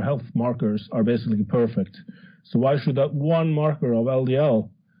other health markers are basically perfect. So why should that one marker of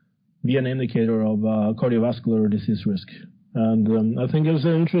LDL be an indicator of cardiovascular disease risk? And I think it's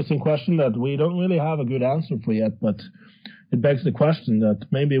an interesting question that we don't really have a good answer for yet, but it begs the question that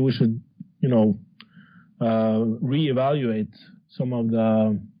maybe we should, reevaluate some of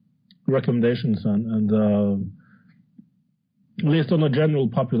the recommendations and at least on a general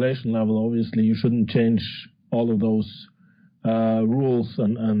population level, obviously you shouldn't change all of those rules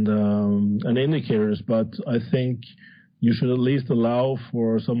and indicators, but I think you should at least allow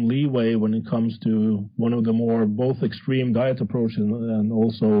for some leeway when it comes to one of the more both extreme diet approaches and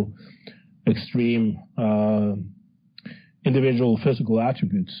also extreme individual physical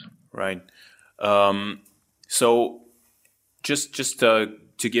attributes. Right. So just to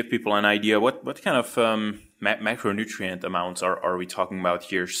give people an idea, what kind of macronutrient amounts are we talking about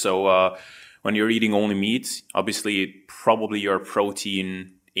here? So when you're eating only meat, obviously probably your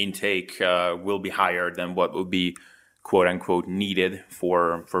protein intake will be higher than what would be quote unquote needed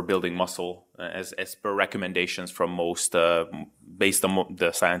for building muscle as per recommendations from most based on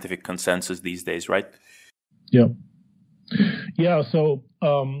the scientific consensus these days, right? Yeah. So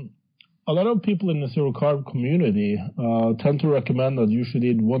a lot of people in the zero carb community tend to recommend that you should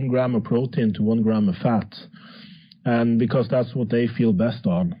eat 1 gram of protein to 1 gram of fat, and because that's what they feel best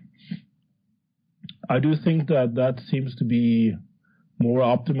on. I do think that seems to be more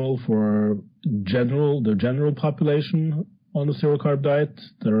optimal for the general population on the zero carb diet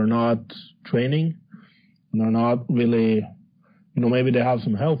that are not training and are not really, maybe they have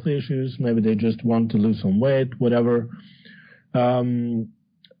some health issues, maybe they just want to lose some weight, whatever.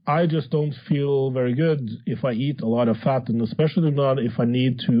 I just don't feel very good if I eat a lot of fat, and especially not if I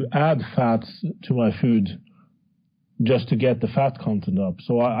need to add fats to my food just to get the fat content up.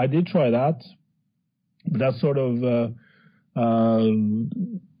 So I did try that, but that sort of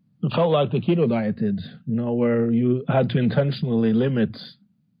felt like the keto diet did, where you had to intentionally limit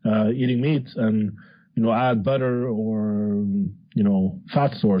eating meat and, add butter or,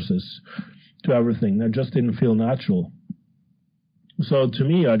 fat sources to everything. That just didn't feel natural. So to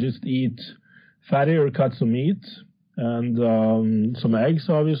me, I just eat fattier cuts of meat and some eggs,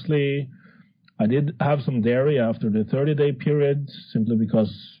 obviously. I did have some dairy after the 30-day period simply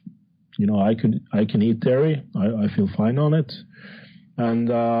because, I can eat dairy. I feel fine on it. And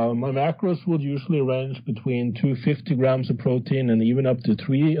my macros would usually range between 250 grams of protein and even up to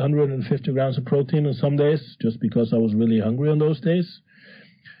 350 grams of protein on some days, just because I was really hungry on those days.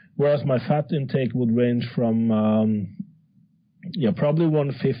 Whereas my fat intake would range from probably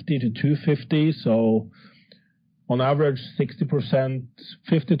 150 to 250. So on average, 60%,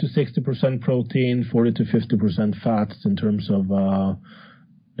 50 to 60% protein, 40 to 50% fats in terms of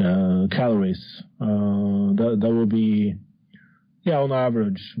calories. That would be, on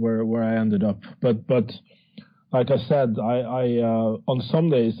average where I ended up. But like I said, I on some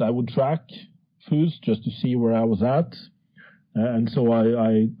days I would track foods just to see where I was at. And so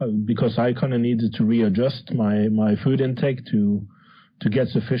I because I kind of needed to readjust my food intake to get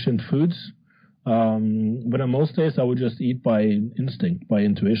sufficient foods. But on most days I would just eat by instinct, by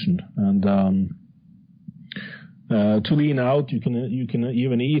intuition. And to lean out, you can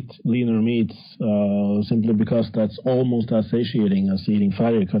even eat leaner meats simply because that's almost as satiating as eating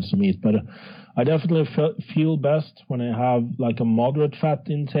fattier cuts of meat. But I definitely feel best when I have like a moderate fat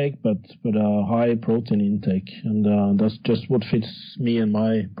intake, but a high protein intake, and that's just what fits me and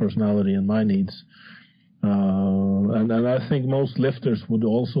my personality and my needs. And I think most lifters would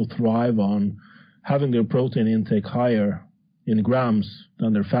also thrive on having their protein intake higher in grams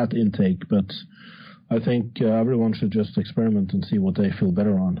than their fat intake, but I think everyone should just experiment and see what they feel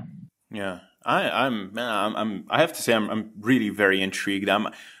better on. Yeah, I have to say I'm really very intrigued. I'm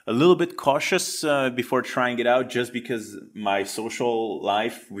a little bit cautious before trying it out, just because my social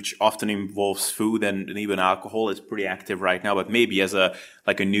life, which often involves food and even alcohol, is pretty active right now. But maybe as a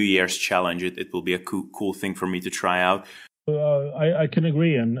New Year's challenge, it will be a cool thing for me to try out. I can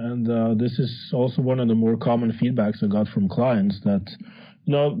agree, and this is also one of the more common feedbacks I got from clients that.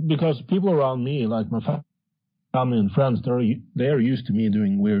 Because people around me, like my family and friends, they are used to me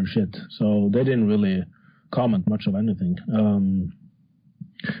doing weird shit, so they didn't really comment much of anything.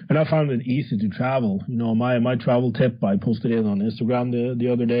 And I found it easy to travel. My travel tip, I posted it on Instagram the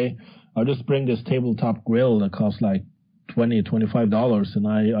other day. I just bring this tabletop grill that costs like $20-$25, and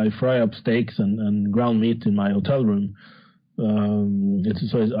I fry up steaks and ground meat in my hotel room.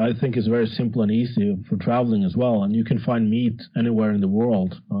 I think it's very simple and easy for traveling as well, and you can find meat anywhere in the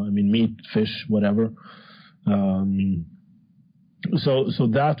world. Meat, fish, whatever. So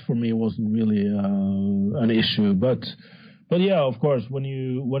that for me wasn't really an issue. But yeah, of course, when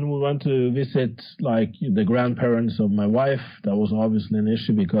we went to visit like the grandparents of my wife, that was obviously an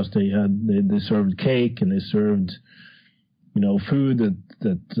issue because they served cake and they served food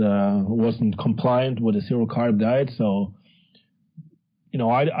that wasn't compliant with a zero carb diet. So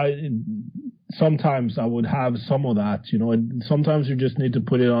sometimes I would have some of that. Sometimes you just need to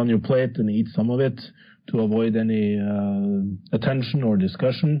put it on your plate and eat some of it to avoid any attention or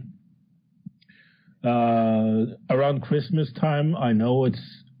discussion. Around Christmas time, I know it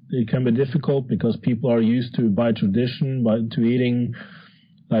can be difficult because people are used to, by tradition, to eating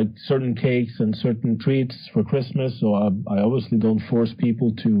like certain cakes and certain treats for Christmas. So I obviously don't force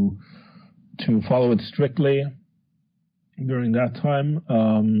people to follow it strictly during that time.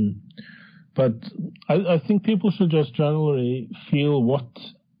 But I think people should just generally feel what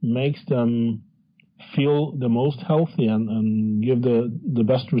makes them feel the most healthy and give the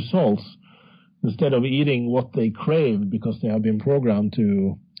best results, instead of eating what they crave because they have been programmed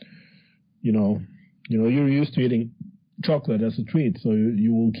to, you're used to eating chocolate as a treat, so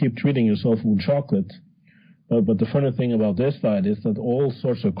you will keep treating yourself with chocolate. But the funny thing about this diet is that all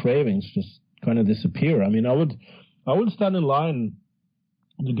sorts of cravings just kind of disappear. I mean, I would stand in line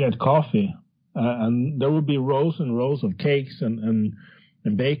to get coffee, and there would be rows and rows of cakes and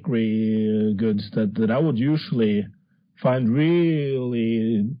bakery goods that I would usually find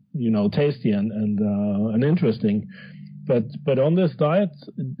really, tasty and interesting. But on this diet,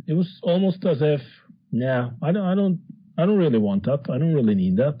 it was almost as if, I don't really want that. I don't really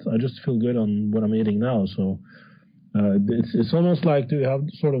need that. I just feel good on what I'm eating now. So it's almost like to have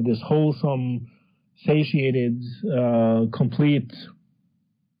sort of this wholesome, satiated, complete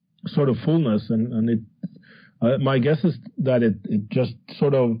sort of fullness, and it. My guess is that it just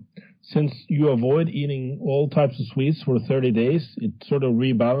sort of, since you avoid eating all types of sweets for 30 days, it sort of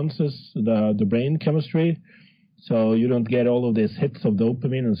rebalances the brain chemistry. So you don't get all of these hits of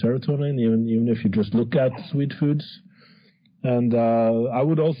dopamine and serotonin, even if you just look at sweet foods. And I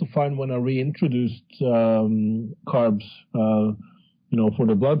would also find when I reintroduced carbs, for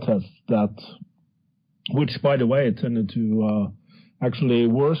the blood test, which, by the way, tended to actually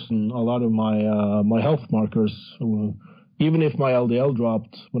worsen a lot of my health markers. Even if my LDL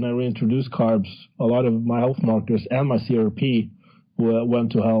dropped when I reintroduced carbs, a lot of my health markers and my CRP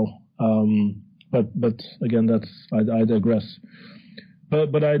went to hell. But again, I digress.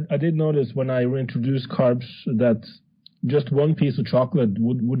 But I did notice when I reintroduced carbs that just one piece of chocolate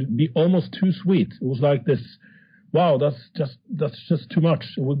would be almost too sweet. It was like this, wow, that's just too much.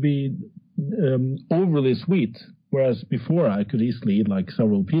 It would be overly sweet. Whereas before I could easily eat like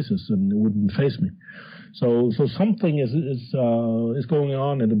several pieces and it wouldn't faze me. So something is going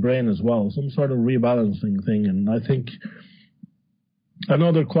on in the brain as well, some sort of rebalancing thing. And I think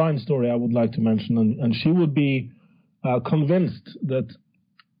another client story I would like to mention, and she would be convinced that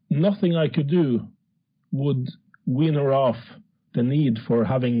nothing I could do would wean her off the need for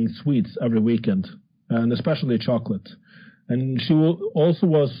having sweets every weekend, and especially chocolate. And she also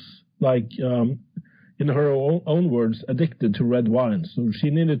was like, in her own words, addicted to red wine. So she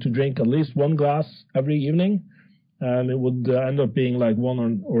needed to drink at least one glass every evening, and it would end up being like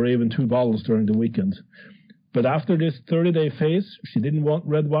one or even two bottles during the weekend. But after this 30-day phase, she didn't want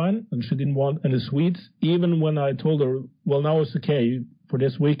red wine, and she didn't want any sweets, even when I told her, well, now it's okay for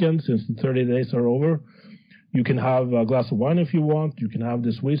this weekend, since the 30 days are over. You can have a glass of wine if you want. You can have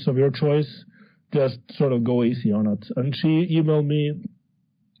the sweets of your choice. Just sort of go easy on it. And she emailed me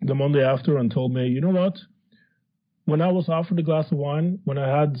the Monday after and told me, you know what? When I was offered a glass of wine, when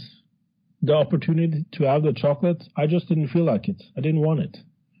I had the opportunity to have the chocolate, I just didn't feel like it. I didn't want it.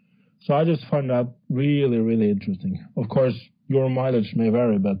 So I just find that really, really interesting. Of course, your mileage may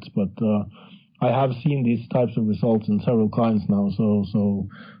vary, but I have seen these types of results in several clients now. So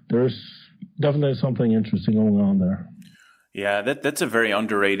there's definitely something interesting going on there. Yeah, that's a very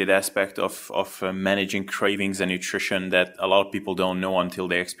underrated aspect of managing cravings and nutrition that a lot of people don't know until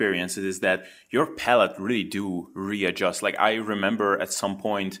they experience it, is that your palate really do readjust. Like I remember at some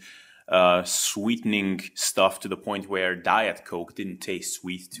point sweetening stuff to the point where Diet Coke didn't taste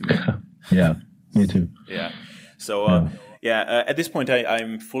sweet to me. Yeah, me too. Yeah. So at this point,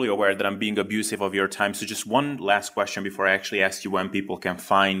 I'm fully aware that I'm being abusive of your time. So just one last question before I actually ask you when people can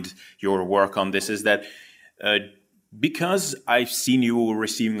find your work on this is that because I've seen you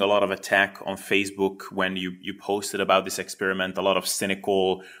receiving a lot of attack on Facebook when you posted about this experiment, a lot of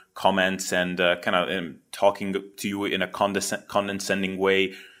cynical comments and kind of talking to you in a condescending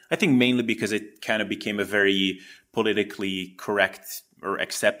way. I think mainly because it kind of became a very politically correct or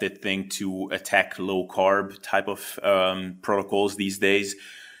accepted thing to attack low carb type of protocols these days.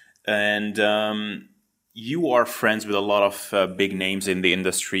 And you are friends with a lot of big names in the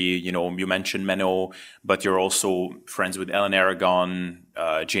industry. You know, you mentioned Menno, but you're also friends with Ellen Aragon,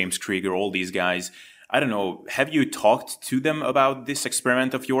 James Krieger, all these guys. I don't know. Have you talked to them about this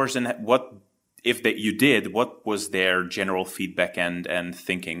experiment of yours? And what, if you did, what was their general feedback and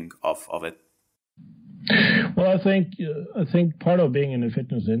thinking of it? Well, I think part of being in the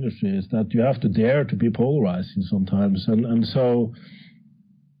fitness industry is that you have to dare to be polarizing sometimes, and so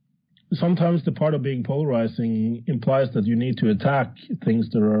sometimes the part of being polarizing implies that you need to attack things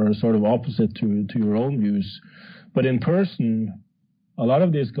that are sort of opposite to your own views. But in person, a lot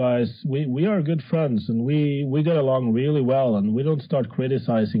of these guys, we are good friends, and we get along really well, and we don't start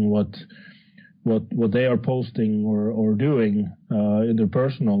criticizing what they are posting or doing in their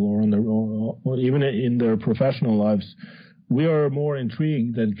personal or even in their professional lives. We are more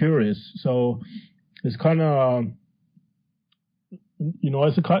intrigued than curious. So it's kind of,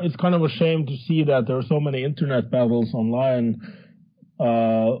 it's kind of a shame to see that there are so many internet battles online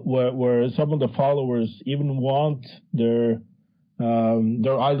where some of the followers even want their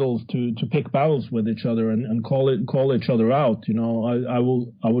idols to pick battles with each other and call each other out. I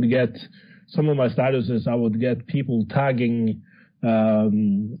would get some of my statuses. I would get people tagging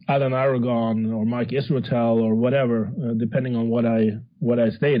Alan Aragon or Mike Israetel or whatever, depending on what I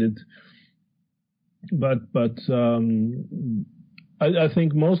stated. But I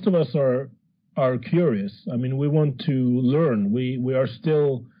think most of us are curious. I mean, we want to learn. We are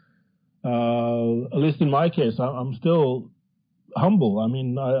still, at least in my case, I'm still humble. I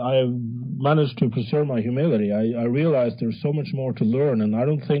mean, I have managed to preserve my humility. I realize there's so much more to learn, and I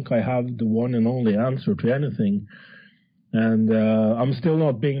don't think I have the one and only answer to anything. And I'm still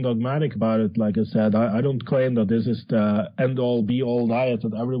not being dogmatic about it. Like I said, I don't claim that this is the end-all, be-all diet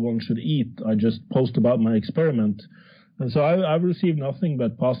that everyone should eat. I just post about my experiment. And so I've received nothing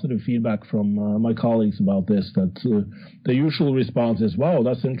but positive feedback from my colleagues about this, that the usual response is, wow,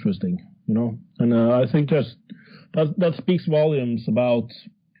 that's interesting, And I think that speaks volumes about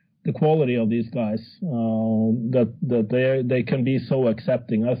the quality of these guys, that they can be so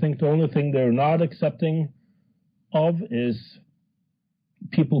accepting. I think the only thing they're not accepting of is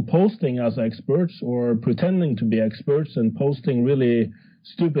people posting as experts or pretending to be experts and posting really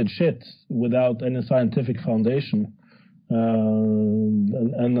stupid shit without any scientific foundation.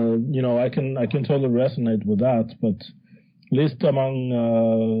 I can totally resonate with that, but at least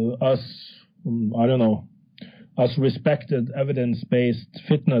among us, I don't know, us respected evidence-based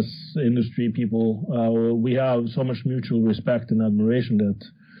fitness industry people, we have so much mutual respect and admiration that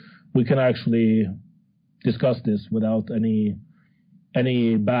we can actually discuss this without any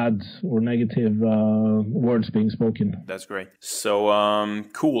bad or negative words being spoken. That's great. So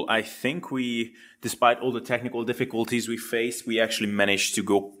cool. I think despite all the technical difficulties we faced, we actually managed to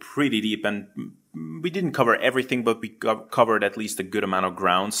go pretty deep, and we didn't cover everything, but we covered at least a good amount of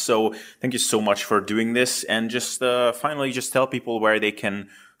ground. So thank you so much for doing this. And just finally, just tell people where they can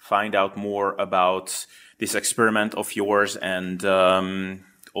find out more about this experiment of yours and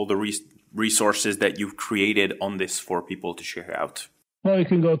all the resources that you've created on this for people to share out. Well, you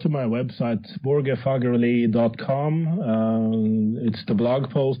can go to my website, borgefagerli.com. It's the blog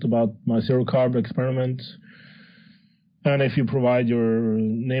post about my zero-carb experiment. And if you provide your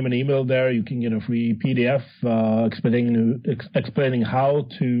name and email there, you can get a free PDF explaining how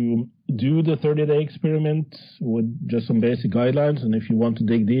to do the 30-day experiment with just some basic guidelines. And if you want to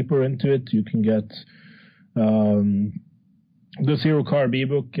dig deeper into it, you can get the Zero Carb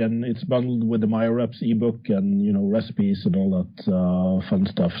ebook, and it's bundled with the MyoReps ebook and recipes and all that fun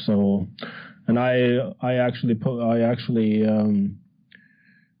stuff. So, and I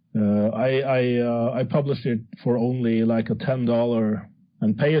published it for only like a $10,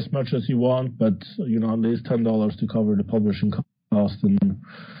 and pay as much as you want, but at least $10 to cover the publishing cost. And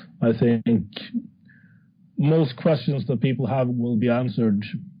I think most questions that people have will be answered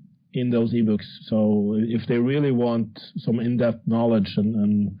in those ebooks. So if they really want some in-depth knowledge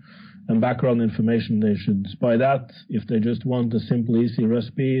and background information, they should buy that. If they just want a simple, easy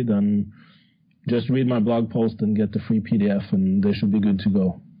recipe, then just read my blog post and get the free PDF, and they should be good to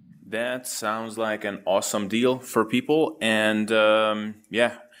go. That sounds like an awesome deal for people, and I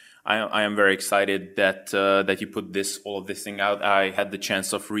am very excited that you put all of this thing out. I had the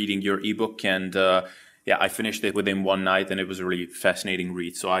chance of reading your ebook, and I finished it within one night, and it was a really fascinating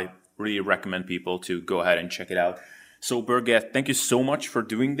read. So I really recommend people to go ahead and check it out. So Borge, thank you so much for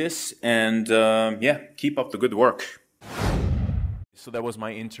doing this, and keep up the good work. So that was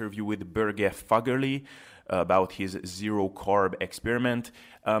my interview with Borge Fagerli about his zero-carb experiment.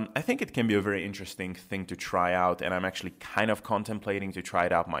 I think it can be a very interesting thing to try out, and I'm actually kind of contemplating to try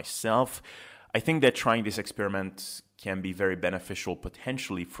it out myself. I think that trying this experiment can be very beneficial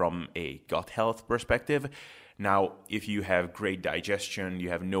potentially from a gut health perspective. Now, if you have great digestion, you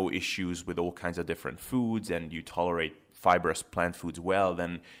have no issues with all kinds of different foods, and you tolerate fibrous plant foods well,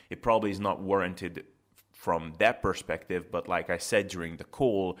 then it probably is not warranted from that perspective. But like I said during the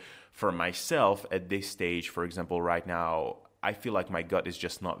call, for myself at this stage, for example, right now, I feel like my gut is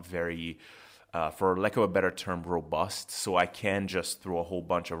just not very, for lack of a better term, robust. So I can just throw a whole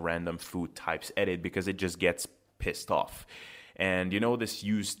bunch of random food types at it because it just gets pissed off. And this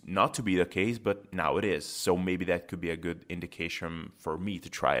used not to be the case, but now it is. So maybe that could be a good indication for me to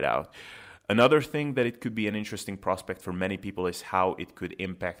try it out. Another thing that it could be an interesting prospect for many people is how it could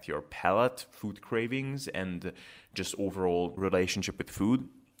impact your palate, food cravings, and just overall relationship with food.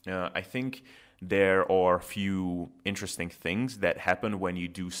 I think there are a few interesting things that happen when you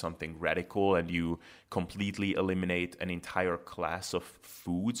do something radical and you completely eliminate an entire class of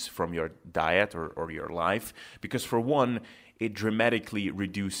foods from your diet or your life. Because for one, it dramatically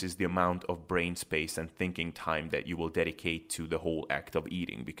reduces the amount of brain space and thinking time that you will dedicate to the whole act of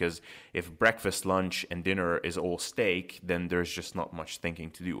eating. Because if breakfast, lunch, and dinner is all steak, then there's just not much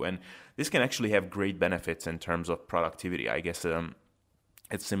thinking to do. And this can actually have great benefits in terms of productivity. I guess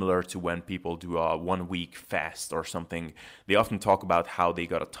it's similar to when people do a 1 week fast or something. They often talk about how they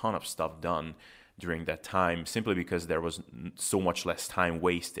got a ton of stuff done during that time simply because there was so much less time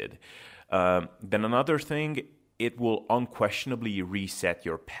wasted. Then another thing, it will unquestionably reset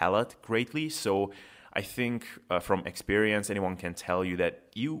your palate greatly. So I think from experience, anyone can tell you that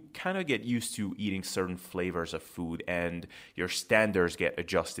you kind of get used to eating certain flavors of food and your standards get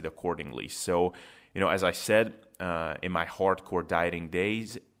adjusted accordingly. So, as I said, in my hardcore dieting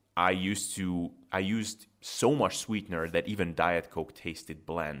days, I used so much sweetener that even Diet Coke tasted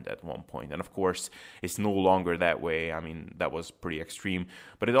bland at one point. And of course, it's no longer that way. I mean, that was pretty extreme.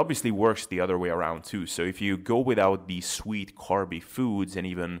 But it obviously works the other way around too. So if you go without these sweet, carby foods and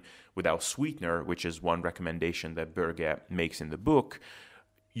even without sweetener, which is one recommendation that Borge makes in the book,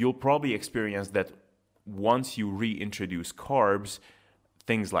 you'll probably experience that once you reintroduce carbs,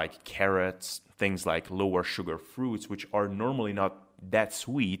 things like carrots, things like lower sugar fruits, which are normally not that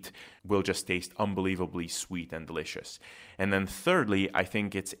sweet, will just taste unbelievably sweet and delicious. And then thirdly, I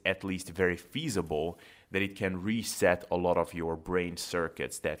think it's at least very feasible that it can reset a lot of your brain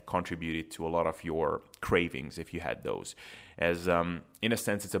circuits that contributed to a lot of your cravings if you had those. As in a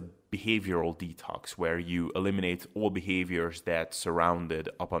sense, it's a behavioral detox where you eliminate all behaviors that surrounded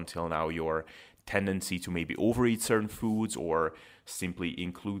up until now your tendency to maybe overeat certain foods or simply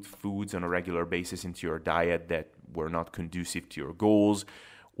include foods on a regular basis into your diet that were not conducive to your goals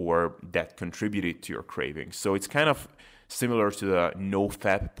or that contributed to your cravings. So it's kind of similar to the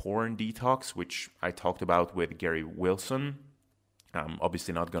no-fap porn detox, which I talked about with Gary Wilson. I'm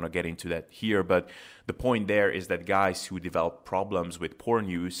obviously not going to get into that here, but the point there is that guys who develop problems with porn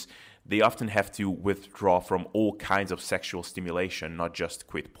use, they often have to withdraw from all kinds of sexual stimulation, not just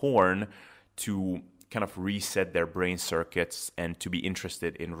quit porn, to kind of reset their brain circuits and to be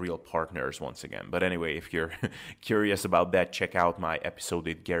interested in real partners once again. But anyway, if you're curious about that, check out my episode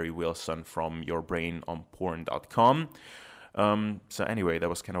with Gary Wilson from yourbrainonporn.com. So anyway, that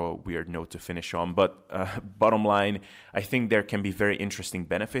was kind of a weird note to finish on. But bottom line, I think there can be very interesting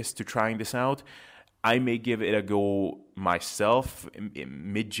benefits to trying this out. I may give it a go myself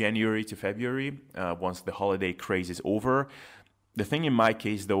in mid-January to February, once the holiday craze is over. The thing in my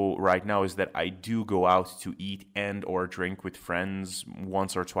case, though, right now is that I do go out to eat and or drink with friends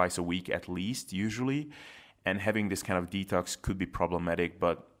once or twice a week at least, usually. And having this kind of detox could be problematic.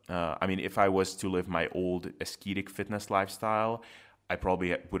 But, I mean, if I was to live my old ascetic fitness lifestyle, I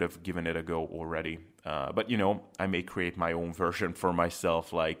probably would have given it a go already. But, I may create my own version for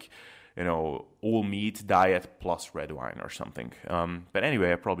myself, like, all meat diet plus red wine or something. But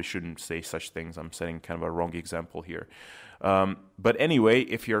anyway, I probably shouldn't say such things. I'm setting kind of a wrong example here. But anyway,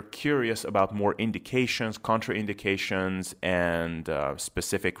 if you're curious about more indications, contraindications, and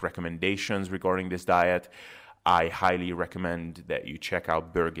specific recommendations regarding this diet, I highly recommend that you check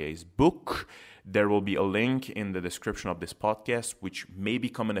out Borge's book. There will be a link in the description of this podcast, which may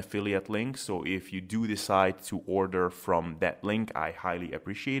become an affiliate link. So if you do decide to order from that link, I highly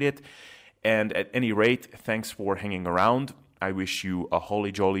appreciate it. And at any rate, thanks for hanging around. I wish you a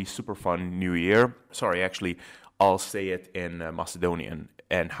holly jolly, super fun new year. Sorry, actually, I'll say it in Macedonian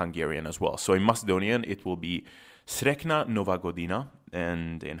and Hungarian as well. So in Macedonian, it will be Srećna Nova Godina,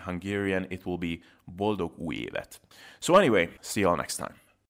 and in Hungarian, it will be Boldog új évet. So anyway, see you all next time.